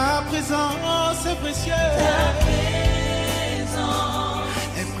 précieux. Ta présence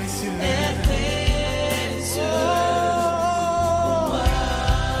Est précieux. est précieuse pour moi.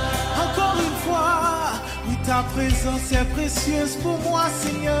 Encore une fois, oui, ta présence est précieuse pour moi,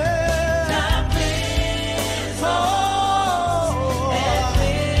 Seigneur. Ta présence est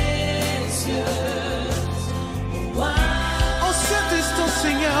précieuse pour moi. En cet instant,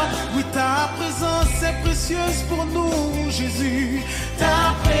 Seigneur, oui, ta présence est précieuse pour nous, Jésus. Ta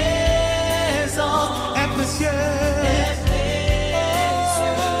présence est précieuse.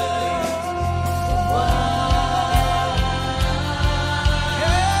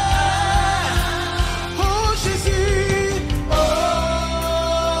 Oh Jésus, oh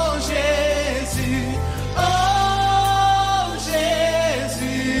Jésus, oh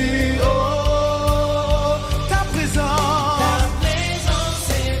Jésus, oh ta présence. Ta présence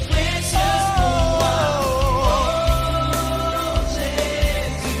est précieuse pour moi. Oh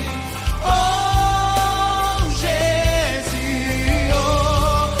Jésus, Oh Jésus,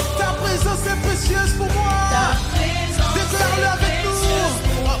 oh ta présence est précieuse pour moi. ta présence Déclare-le est avec nous. précieuse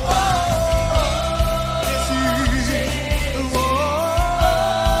pour moi. Jésus, oh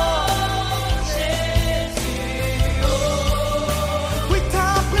Jésus, oh, oui ta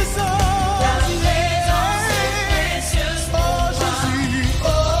présence. ta présence est précieuse Oh pour moi.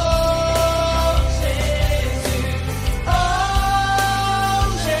 Jésus, oh Jésus, oh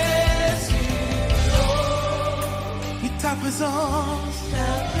Jésus, oui ta présence.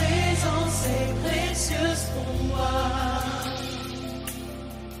 ta présence est précieuse pour moi.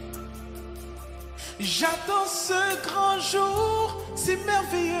 J'attends ce grand jour si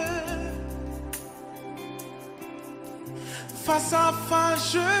merveilleux. Face à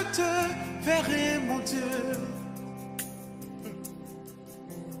face, je te verrai, mon Dieu.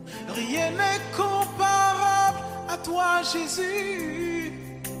 Rien n'est comparable à toi, Jésus.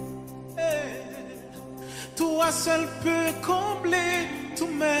 Eh, toi seul peux combler tous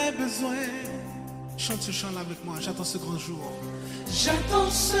mes besoins. Chante ce chant-là avec moi. J'attends ce grand jour. J'attends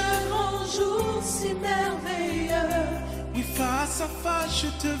ce grand jour si merveilleux. Oui, face à face, je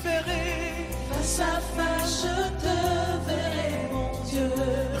te verrai. Face à face, je te verrai, mon Dieu.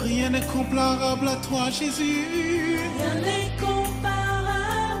 Rien n'est comparable à toi, Jésus. Rien n'est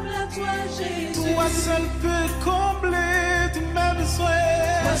comparable à toi, Jésus. Toi seul peux combler tous mes besoins.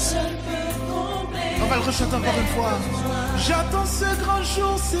 Toi seul peux combler. On va le rechanter encore une fois. J'attends ce grand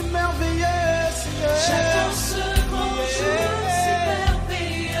jour si merveilleux, Seigneur. J'attends ce grand jour si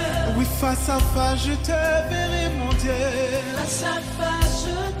merveilleux. Oui, face à face, je te verrai, mon Dieu. Face à face,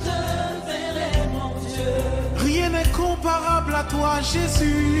 je te verrai, mon Dieu. Rien n'est comparable à toi,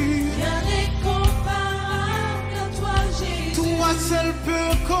 Jésus. Rien n'est comparable à toi, Jésus. Toi seul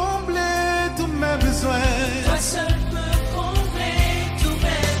peux combler tous mes besoins. Toi seul peux combler tous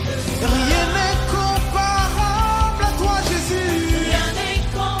mes besoins. Rien n'est comparable à toi, Jésus. Rien n'est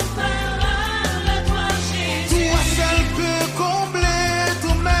comparable à toi, Jésus. Toi seul peux combler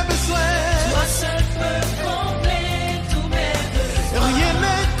tous mes besoins. Toi seul peux combler tous mes besoins. Rien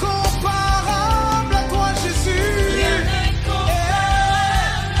n'est comparable à toi, Jésus. Rien n'est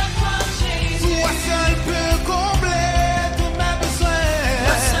comparable à toi, Jésus. Toi seul peux combler tous mes besoins.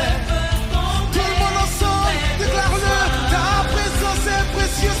 Toi seul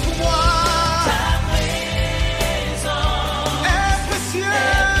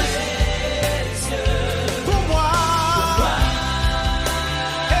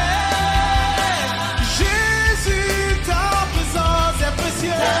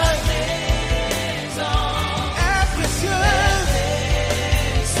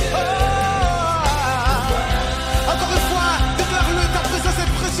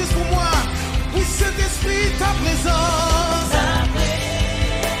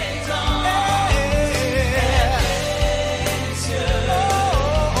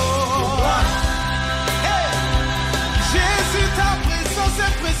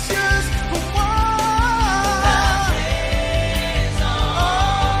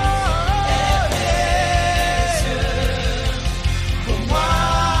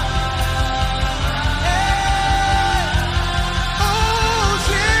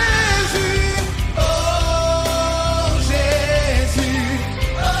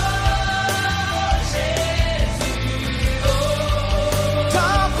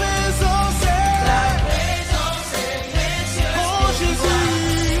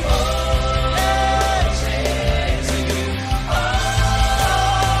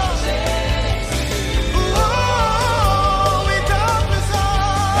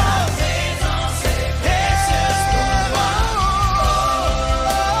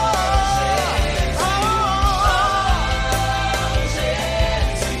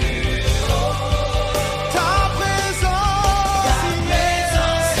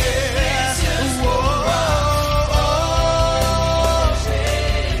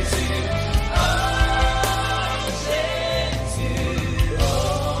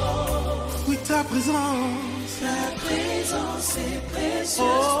assez précieuse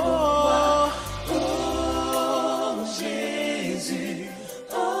pour moi. Oh Jésus,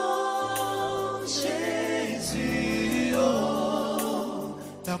 oh,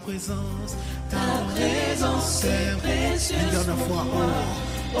 Ta présence est précieuse une dernière pour fois. moi.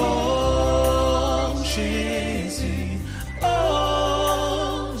 Oh Jésus, oh,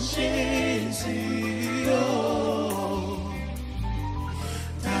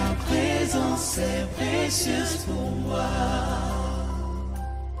 Ta présence est précieuse pour moi.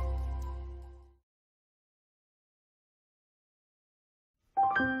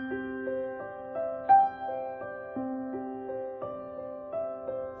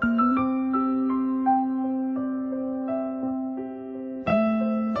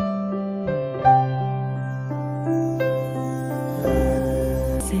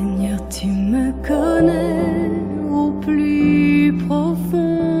 Seigneur, tu me connais au plus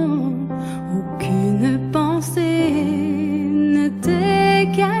profond. Aucune pensée ne t'est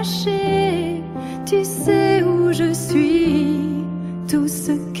cachée. Tu sais où je suis, tout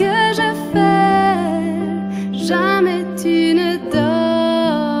ce que je fais. Jamais tu ne dors.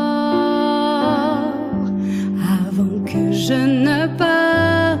 Avant que je ne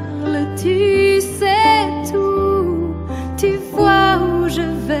parle, tu sais tout. Tu vois où je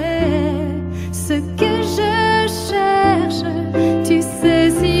vais, ce que je cherche. Tu sais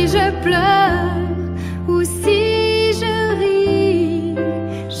si je pleure ou si je ris.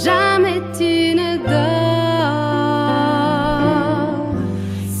 Jamais tu ne dors.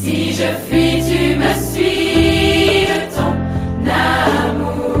 Si je fuis, tu me suis de ton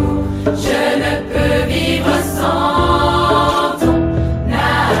amour. Je ne peux vivre sans ton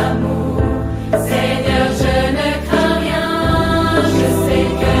amour. Seigneur, je ne crains rien. Je sais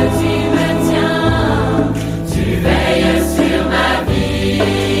que tu me tiens. Tu veilles sur ma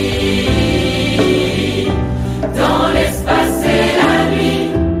vie. Dans l'espace et la nuit.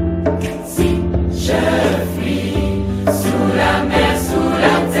 Si je fuis sous la mer, sous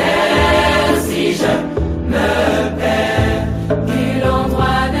la terre, si je me perds, nul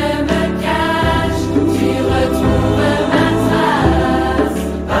endroit ne me cache. Tu retrouves ma trace,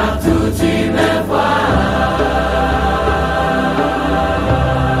 partout tu me vois.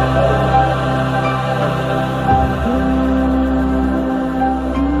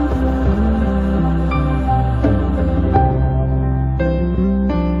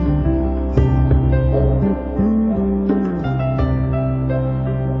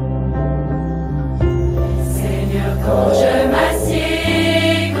 Seigneur, quand je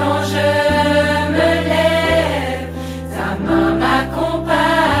m'assieds, quand je me lève, ta main m'accompagne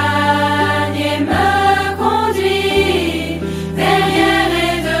et me conduit. Derrière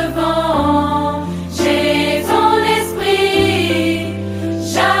et devant, j'ai ton esprit.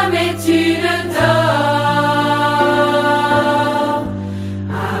 Jamais tu ne dors.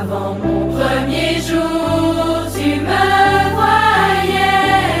 Avant mon premier jour, tu me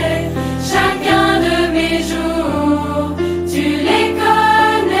voyais. Chacun de mes jours,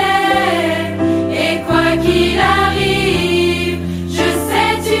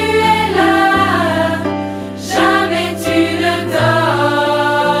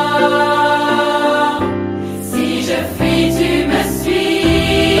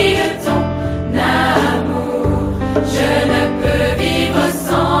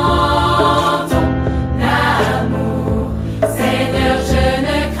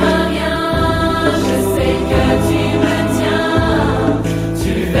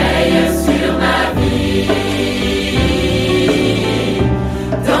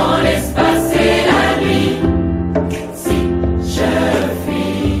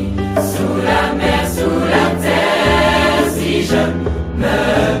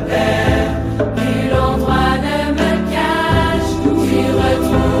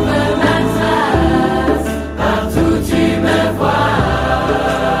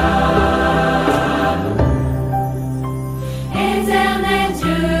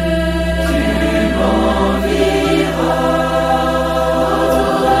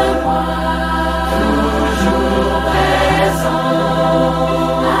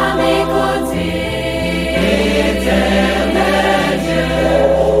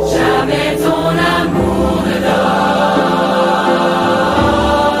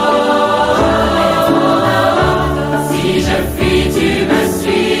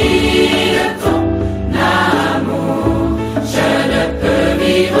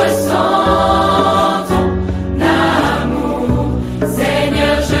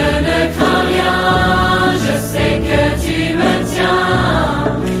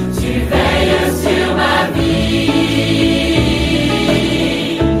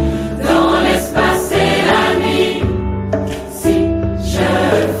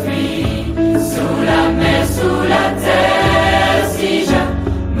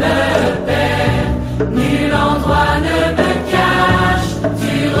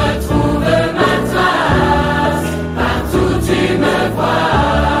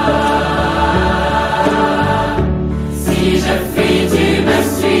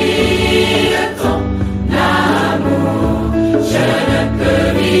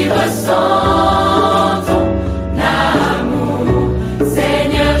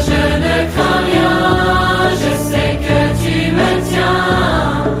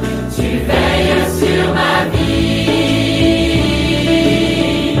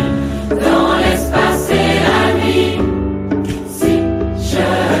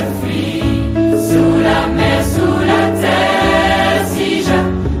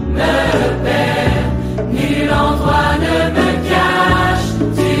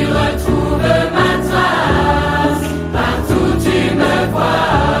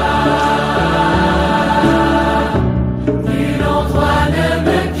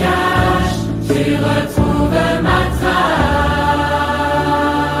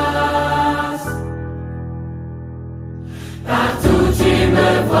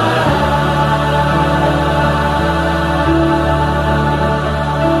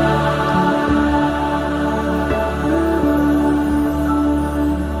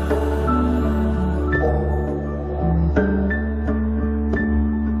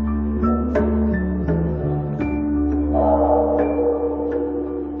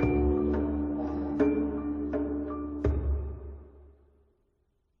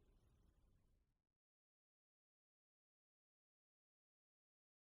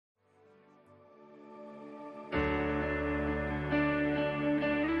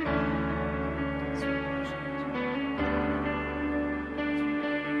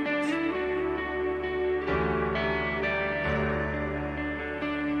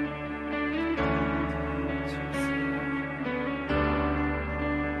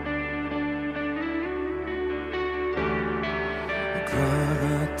 Gloire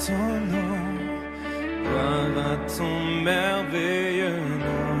à ton nom, gloire à ton merveilleux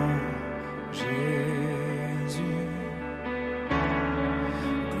nom, Jésus.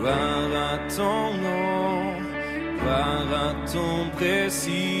 Gloire à ton nom, gloire à ton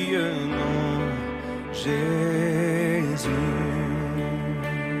précieux nom, Jésus.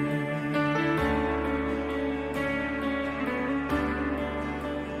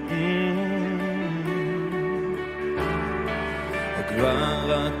 Gloire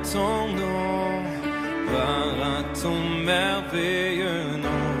à ton nom, gloire à ton merveilleux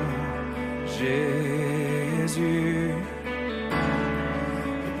nom, Jésus.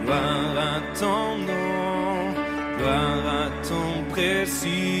 Gloire à ton nom, gloire à ton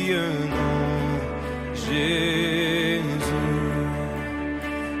précieux nom, Jésus.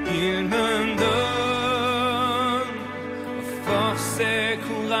 Il me donne force et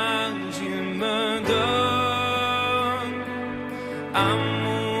courage, il me donne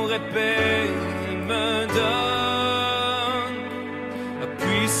amour et paix, il me donne la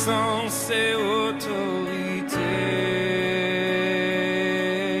puissance et autorité.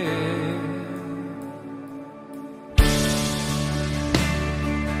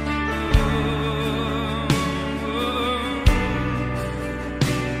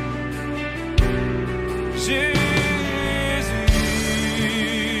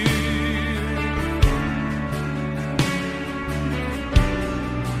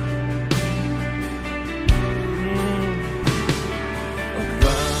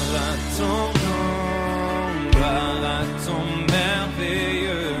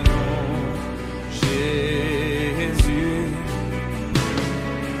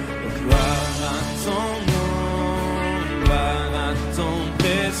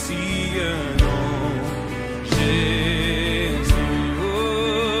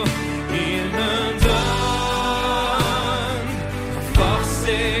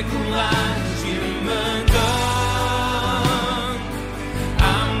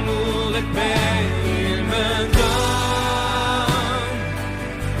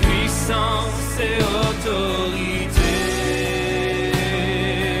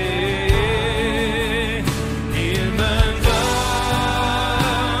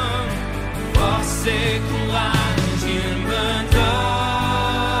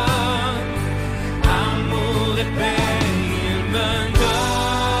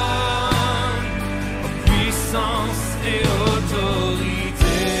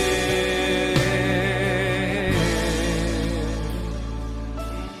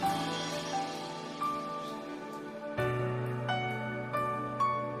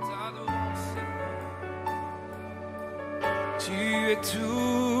 Tu es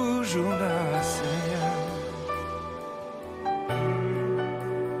toujours là, Seigneur.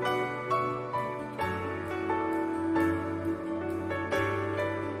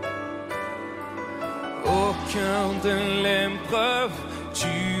 Au cœur de l'épreuve,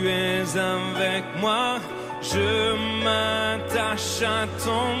 tu es avec moi. Je m'attache à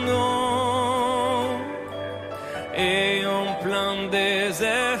ton nom. Et en plein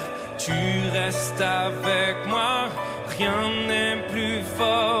désert, tu restes avec moi. Rien n'est plus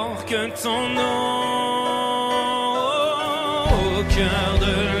fort que ton nom. Au cœur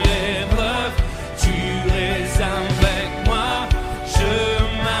de l'épreuve, tu es avec moi. Je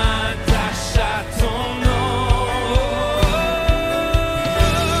m'attache à ton nom.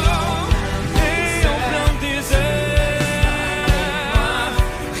 Et en plein désert,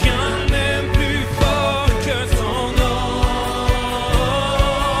 rien n'est plus fort que ton nom.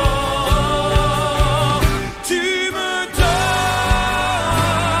 Tu me donnes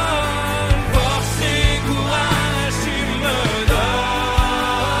force et courage, tu me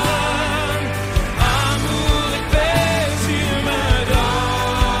donnes amour et paix, tu me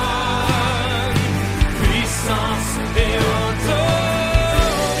donnes puissance et autorité.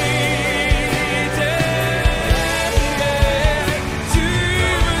 Tu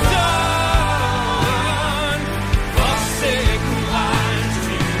me donnes force et courage,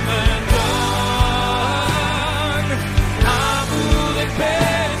 tu me donnes amour et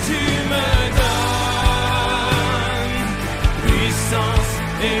paix, tu me donnes puissance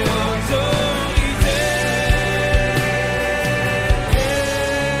et autorité.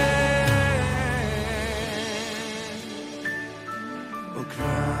 Oh,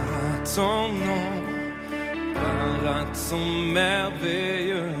 gloire à ton nom, gloire à ton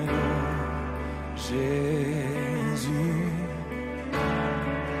merveilleux nom, Jésus.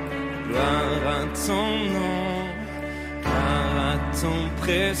 Gloire à ton nom, gloire à ton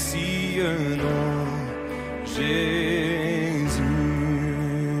précieux nom, Jésus.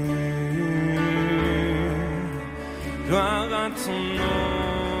 Gloire à ton nom,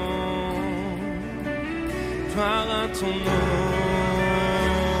 gloire à ton nom.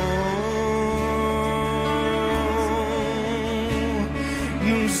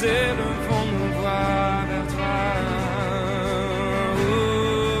 Nous élevons nos voix vers toi. Oh,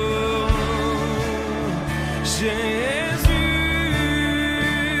 Jésus,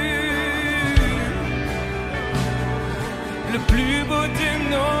 le plus beau des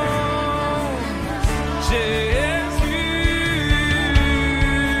noms. Jésus,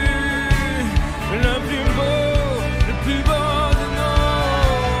 le plus beau de noms.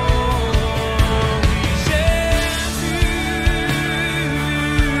 Oui, Jésus,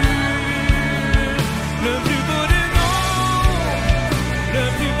 le plus beau des noms, le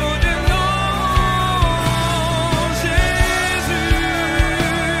plus beau des noms. Jésus,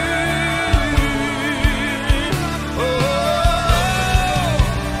 oh,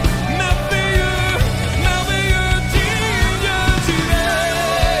 merveilleux, merveilleux, digne tu es.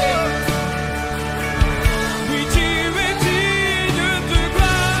 Oui, tu es digne de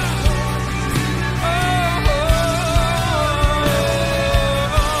gloire. Oh, oh,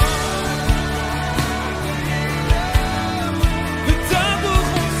 nous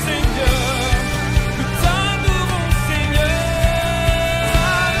t'adorons, Seigneur. Nous t'adorons, Seigneur.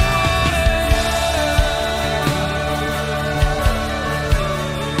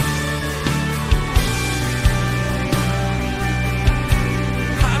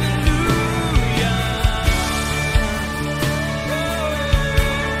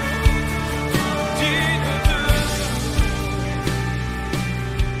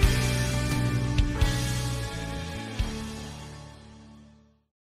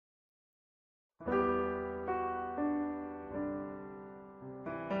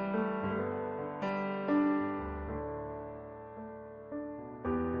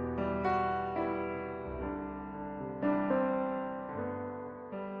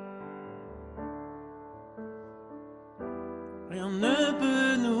 Rien ne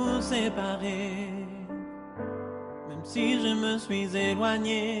peut nous séparer, même si je me suis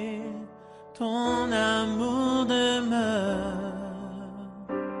éloigné, ton amour demeure.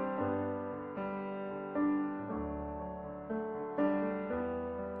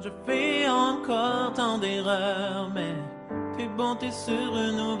 Je fais encore tant d'erreurs, mais tes bontés se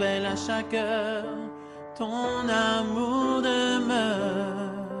renouvellent à chaque heure, ton amour demeure.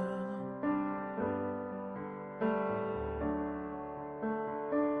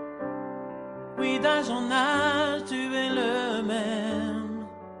 Oui, d'âge en âge, tu es le même.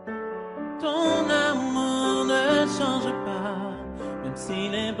 Ton amour ne change pas. Même si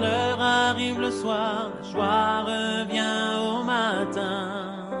les pleurs arrivent le soir, la joie revient au matin.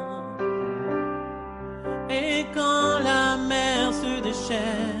 Et quand la mer se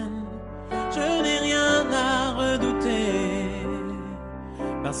déchaîne, je n'ai rien à redouter.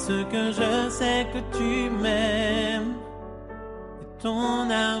 Parce que je sais que tu m'aimes. Ton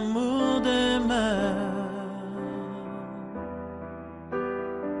amour demeure.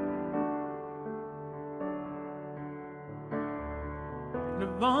 Le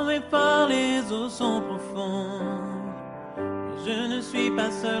vent est fort, les eaux sont profondes. Je ne suis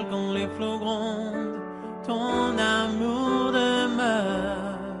pas seul quand les flots grondent. Ton amour demeure.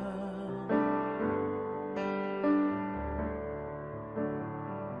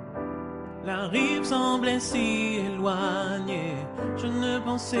 La rive semblait si éloignée, je ne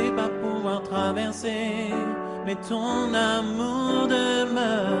pensais pas pouvoir traverser, mais ton amour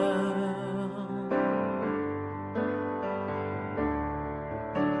demeure.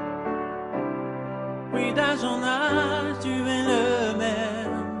 Oui, d'âge en âge, tu es le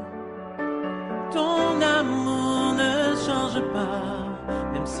même. Ton amour ne change pas,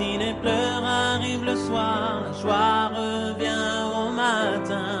 même si les pleurs arrivent le soir, la joie revient au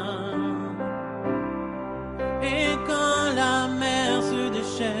matin. Et quand la mer se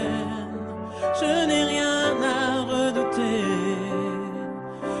déchaîne, je n'ai rien à redouter,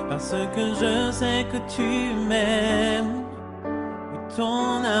 parce que je sais que tu m'aimes, et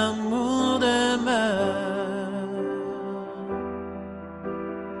ton amour demeure.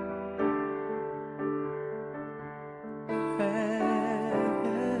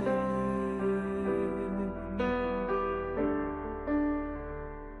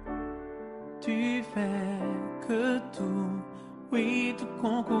 Tu fais que tout, oui, tout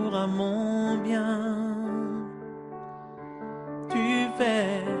concourt à mon bien. Tu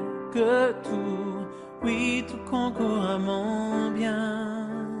fais que tout, oui, tout concourt à mon bien.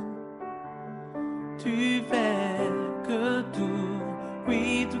 Tu fais que tout,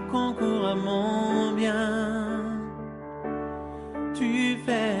 oui, tout concourt à mon bien. Tu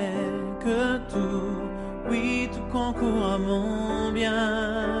fais que tout, oui, tout concourt à mon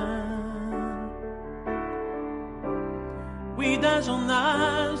bien. Oui, d'âge en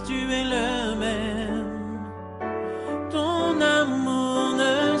âge, tu es le même. Ton amour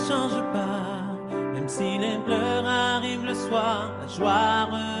ne change pas. Même si les pleurs arrivent le soir, la joie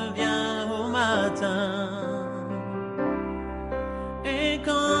revient au matin. Et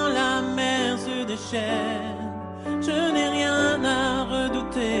quand la mer se déchaîne, je n'ai rien à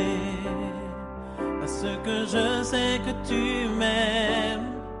redouter. Parce que je sais que tu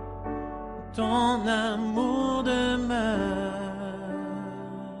m'aimes. Ton amour demeure.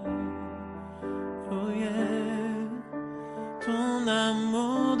 Oh yeah, ton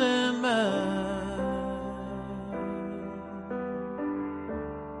amour demeure.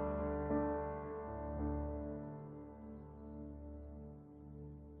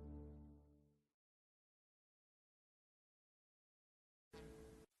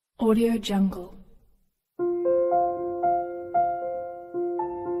 Audio Jungle.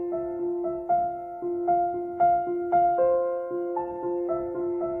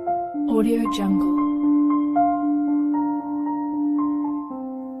 Audio Jungle.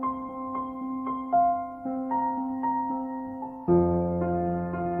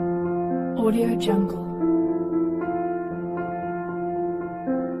 Audio Jungle.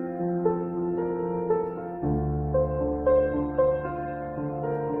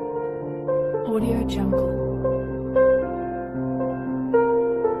 Audio Jungle.